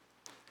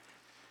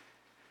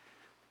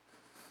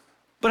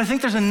 But I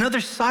think there's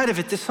another side of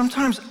it that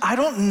sometimes I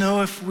don't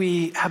know if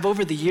we have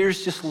over the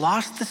years just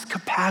lost this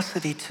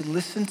capacity to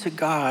listen to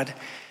God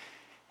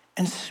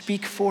and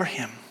speak for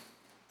him.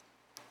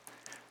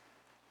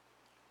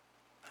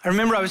 I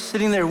remember I was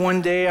sitting there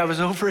one day, I was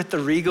over at the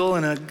Regal,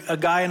 and a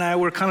guy and I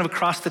were kind of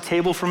across the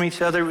table from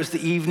each other. It was the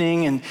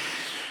evening, and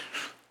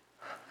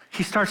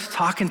he starts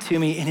talking to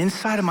me, and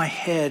inside of my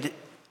head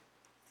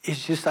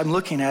is just, I'm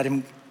looking at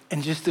him,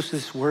 and just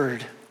this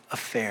word,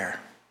 affair.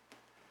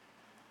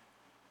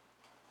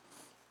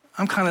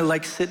 I'm kind of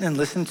like sitting and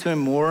listening to him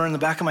more. In the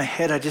back of my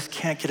head, I just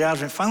can't get out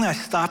of it. Finally, I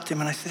stopped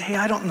him, and I said, hey,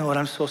 I don't know what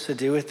I'm supposed to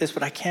do with this,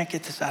 but I can't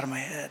get this out of my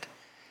head.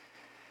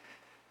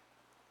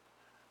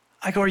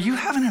 I go, are you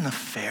having an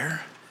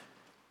affair?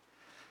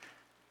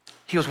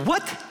 He goes,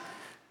 what?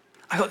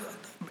 I go,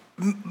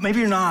 maybe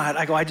you're not.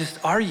 I go,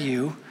 are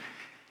you?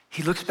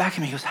 He looks back at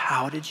me, he goes,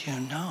 how did you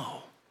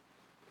know?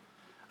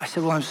 I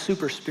said, well, I'm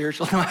super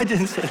spiritual. No, I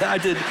didn't say that. I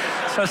didn't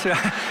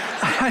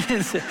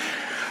say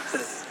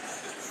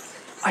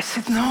I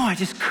said, no, I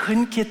just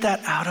couldn't get that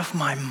out of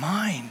my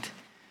mind.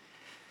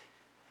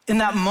 In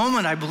that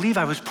moment, I believe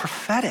I was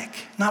prophetic.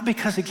 Not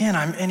because, again,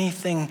 I'm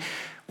anything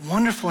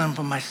wonderful in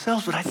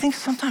myself, but I think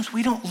sometimes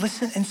we don't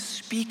listen and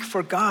speak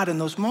for God in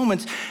those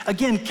moments.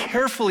 Again,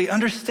 carefully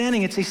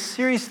understanding it's a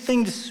serious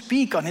thing to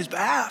speak on his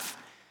behalf.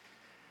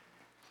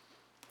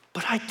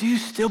 But I do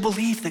still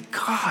believe that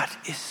God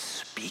is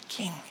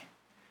speaking.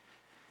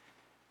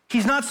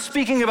 He's not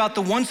speaking about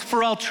the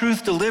once-for-all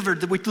truth delivered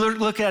that we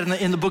look at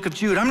in the book of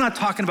Jude. I'm not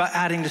talking about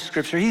adding to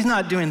Scripture. He's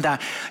not doing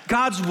that.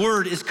 God's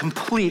word is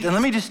complete. And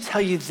let me just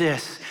tell you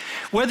this.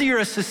 Whether you're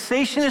a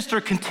cessationist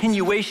or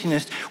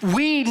continuationist,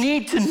 we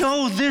need to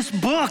know this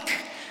book.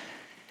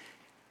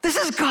 This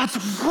is God's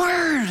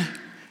word.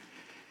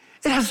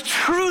 It has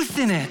truth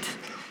in it.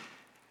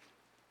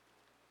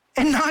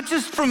 And not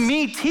just from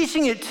me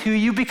teaching it to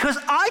you, because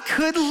I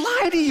could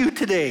lie to you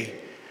today.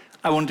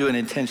 I won't do it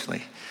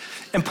intentionally.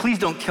 And please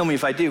don't kill me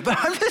if I do, but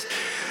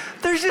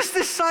there's just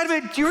this side of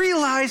it. Do you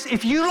realize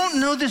if you don't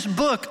know this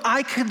book,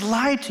 I could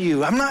lie to you?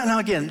 Now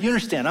again, you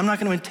understand, I'm not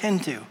going to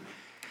intend to.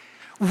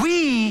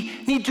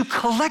 We need to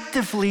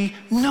collectively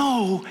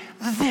know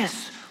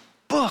this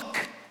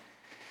book.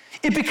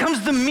 It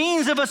becomes the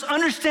means of us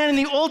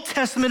understanding the Old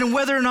Testament and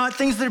whether or not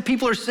things that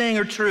people are saying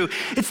are true.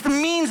 It's the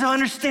means of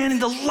understanding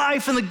the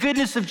life and the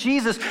goodness of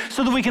Jesus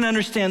so that we can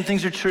understand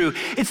things are true.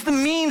 It's the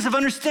means of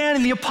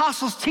understanding the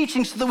apostles'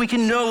 teaching so that we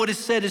can know what is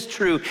said is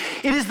true.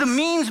 It is the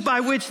means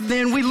by which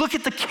then we look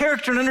at the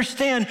character and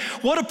understand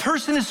what a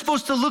person is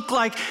supposed to look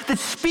like that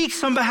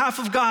speaks on behalf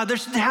of God.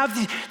 There's to have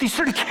these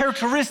certain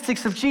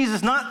characteristics of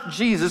Jesus, not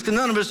Jesus, because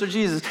none of us are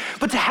Jesus,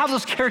 but to have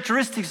those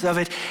characteristics of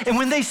it. And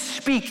when they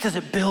speak, does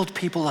it build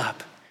people up?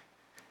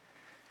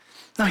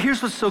 Now,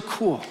 here's what's so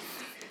cool.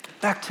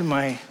 Back to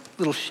my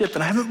little ship,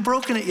 and I haven't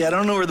broken it yet. I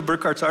don't know where the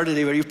Burkharts are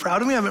today, but are you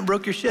proud of me? I haven't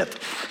broke your ship.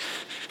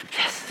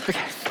 Yes,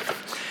 okay.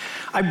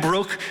 I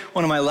broke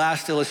one of my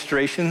last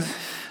illustrations,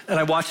 and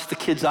I watched the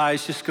kids'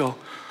 eyes just go,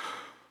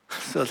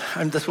 so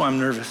that's why I'm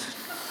nervous.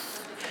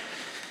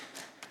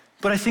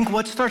 But I think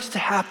what starts to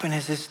happen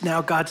is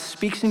now God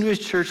speaks into his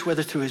church,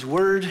 whether through his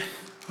word,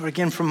 or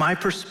again, from my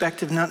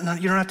perspective, you don't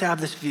have to have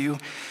this view,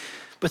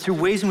 but through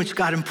ways in which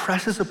God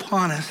impresses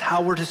upon us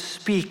how we're to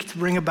speak to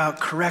bring about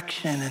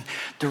correction and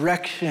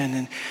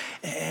direction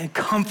and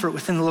comfort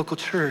within the local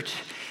church.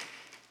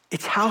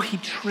 It's how he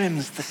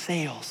trims the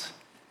sails.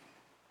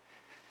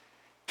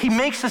 He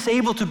makes us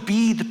able to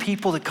be the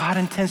people that God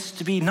intends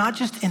to be, not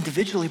just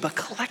individually, but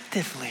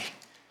collectively.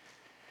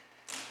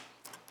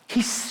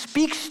 He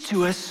speaks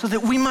to us so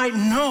that we might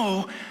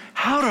know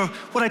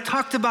what I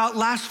talked about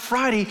last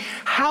Friday,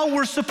 how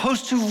we're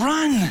supposed to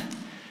run.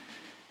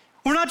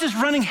 We're not just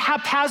running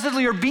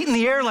haphazardly or beating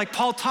the air like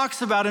Paul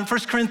talks about in 1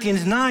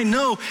 Corinthians 9.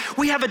 No,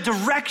 we have a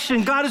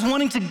direction. God is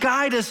wanting to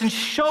guide us and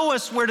show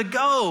us where to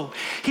go.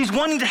 He's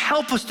wanting to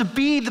help us to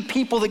be the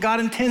people that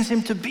God intends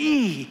him to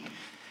be.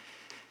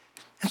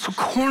 And so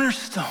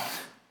Cornerstone,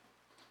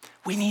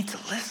 we need to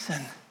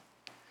listen.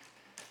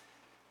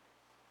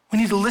 We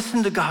need to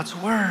listen to God's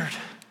word.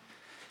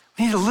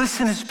 We need to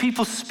listen as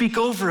people speak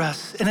over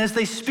us. And as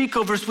they speak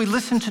over us, we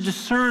listen to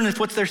discern if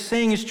what they're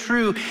saying is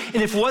true.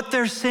 And if what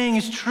they're saying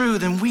is true,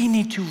 then we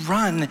need to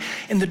run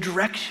in the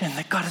direction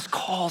that God has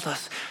called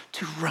us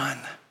to run.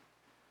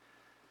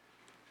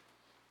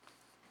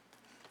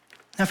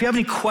 Now, if you have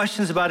any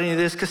questions about any of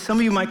this, because some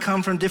of you might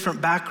come from different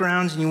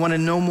backgrounds and you want to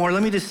know more,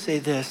 let me just say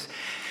this.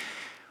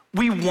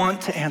 We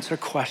want to answer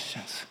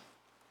questions.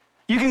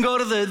 You can go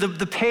to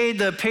the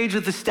page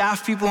with the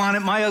staff people on it,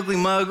 My Ugly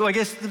Mug. I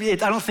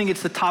don't think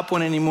it's the top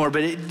one anymore,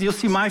 but you'll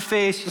see my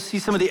face, you'll see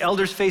some of the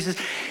elders' faces.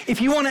 If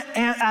you want to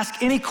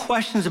ask any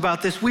questions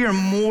about this, we are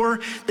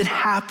more than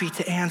happy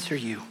to answer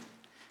you.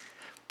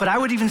 But I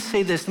would even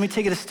say this, let me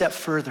take it a step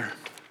further.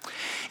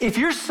 If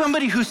you're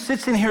somebody who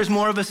sits in here as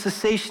more of a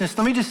cessationist,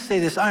 let me just say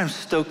this, I am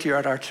stoked you're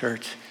at our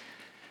church.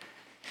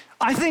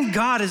 I think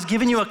God has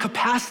given you a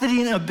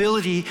capacity and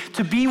ability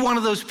to be one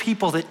of those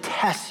people that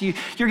tests you.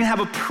 You're gonna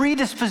have a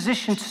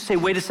predisposition to say,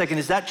 wait a second,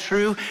 is that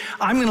true?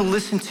 I'm gonna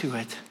listen to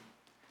it.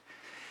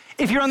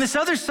 If you're on this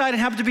other side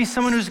and happen to be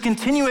someone who's a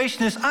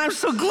continuationist, I'm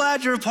so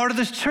glad you're a part of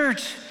this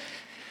church,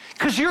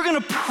 because you're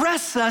gonna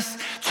press us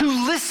to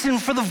listen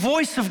for the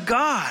voice of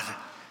God.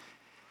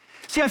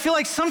 See, I feel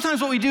like sometimes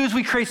what we do is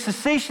we create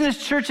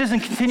cessationist churches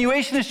and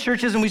continuationist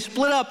churches and we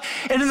split up.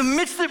 And in the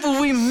midst of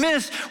it, we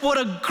miss what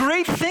a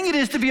great thing it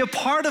is to be a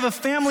part of a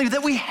family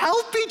that we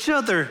help each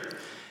other.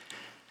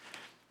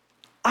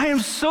 I am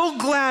so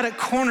glad at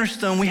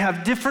Cornerstone we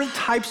have different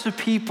types of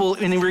people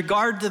in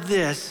regard to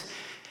this,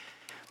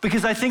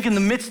 because I think in the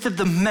midst of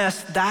the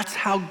mess, that's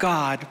how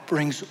God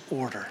brings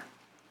order.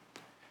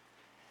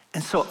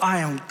 And so I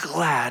am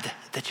glad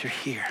that you're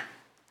here.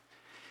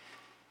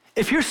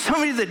 If you're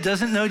somebody that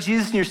doesn't know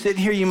Jesus and you're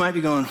sitting here, you might be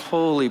going,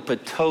 holy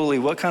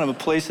patoli, what kind of a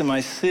place am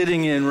I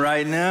sitting in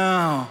right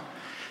now?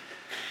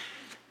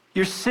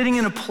 You're sitting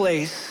in a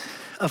place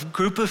of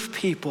group of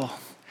people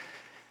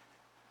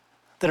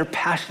that are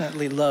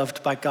passionately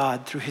loved by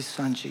God through his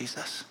son,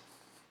 Jesus.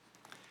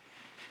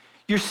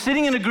 You're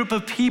sitting in a group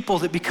of people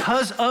that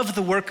because of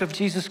the work of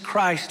Jesus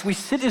Christ, we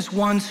sit as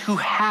ones who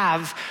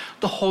have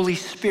the Holy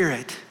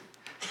Spirit.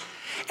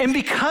 And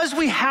because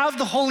we have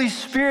the Holy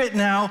Spirit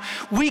now,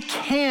 we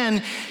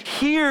can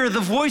hear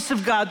the voice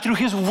of God through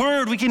his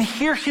word. We can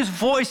hear his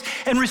voice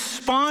and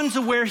respond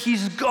to where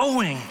he's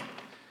going.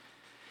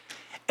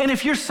 And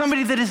if you're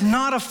somebody that is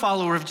not a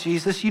follower of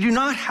Jesus, you do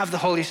not have the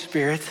Holy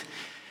Spirit,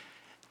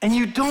 And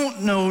you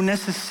don't know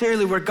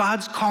necessarily where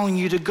God's calling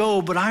you to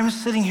go, but I'm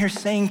sitting here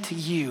saying to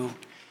you,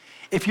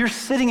 if you're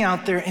sitting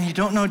out there and you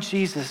don't know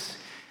Jesus,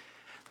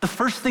 the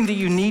first thing that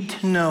you need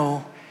to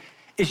know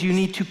is you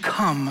need to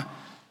come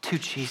to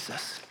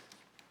Jesus.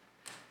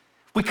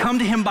 We come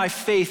to him by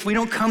faith. We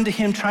don't come to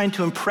him trying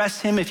to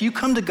impress him. If you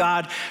come to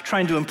God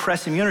trying to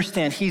impress him, you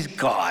understand he's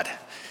God,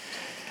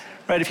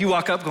 right? If you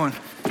walk up going,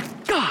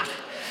 God.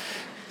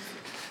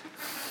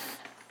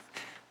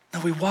 No,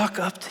 we walk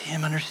up to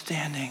him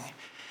understanding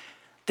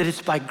that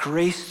it's by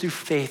grace through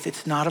faith.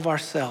 It's not of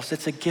ourselves.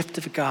 It's a gift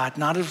of God,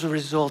 not as a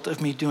result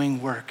of me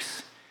doing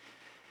works.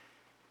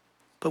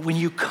 But when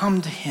you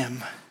come to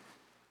him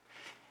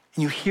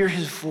and you hear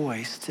his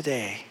voice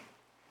today,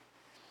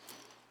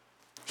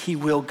 he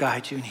will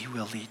guide you and he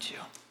will lead you.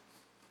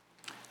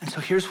 And so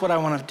here's what I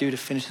want to do to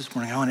finish this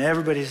morning. I want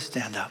everybody to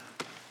stand up.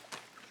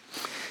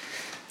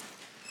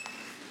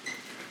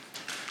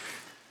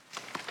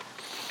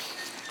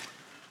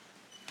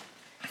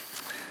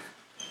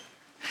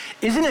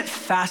 Isn't it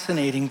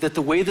fascinating that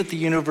the way that the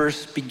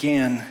universe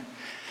began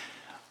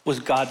was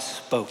God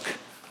spoke?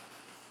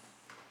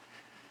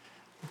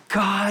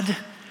 God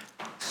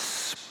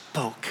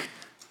spoke.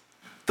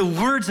 The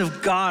words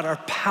of God are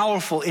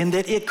powerful in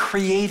that it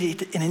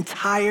created an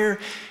entire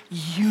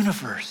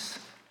universe.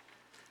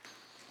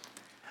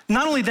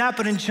 Not only that,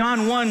 but in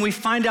John 1, we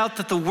find out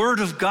that the word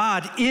of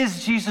God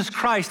is Jesus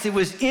Christ. It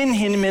was in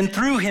him and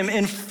through him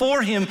and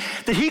for him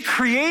that he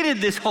created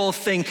this whole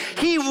thing.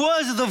 He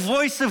was the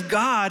voice of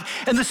God,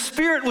 and the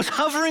Spirit was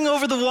hovering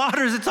over the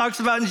waters, it talks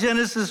about in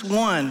Genesis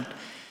 1.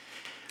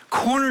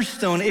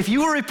 Cornerstone, if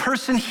you are a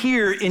person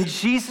here in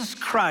Jesus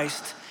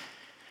Christ,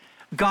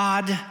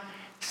 God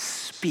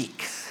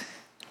speaks.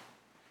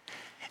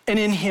 And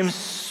in him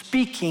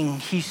speaking,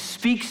 he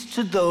speaks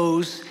to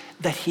those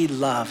that he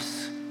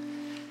loves.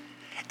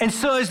 And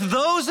so as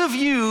those of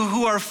you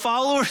who are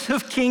followers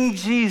of King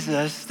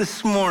Jesus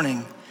this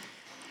morning,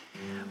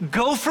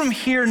 go from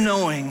here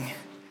knowing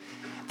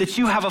that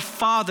you have a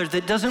Father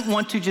that doesn't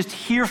want to just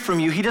hear from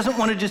you. He doesn't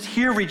want to just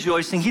hear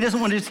rejoicing. He doesn't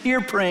want to just hear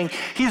praying.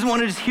 He doesn't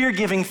want to just hear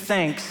giving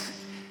thanks.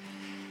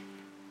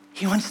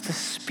 He wants to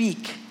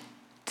speak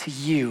to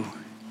you.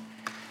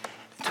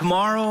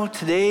 Tomorrow,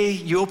 today,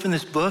 you open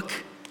this book,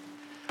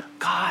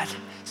 God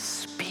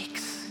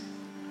speaks.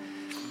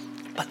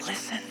 But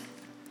listen.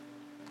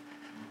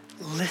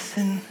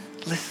 Listen,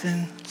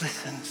 listen,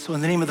 listen. So in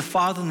the name of the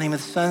Father, in the name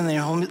of the Son,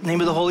 in the name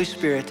of the Holy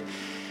Spirit,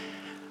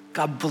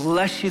 God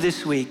bless you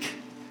this week.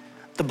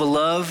 The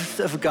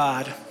beloved of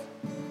God,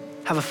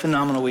 have a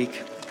phenomenal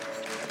week.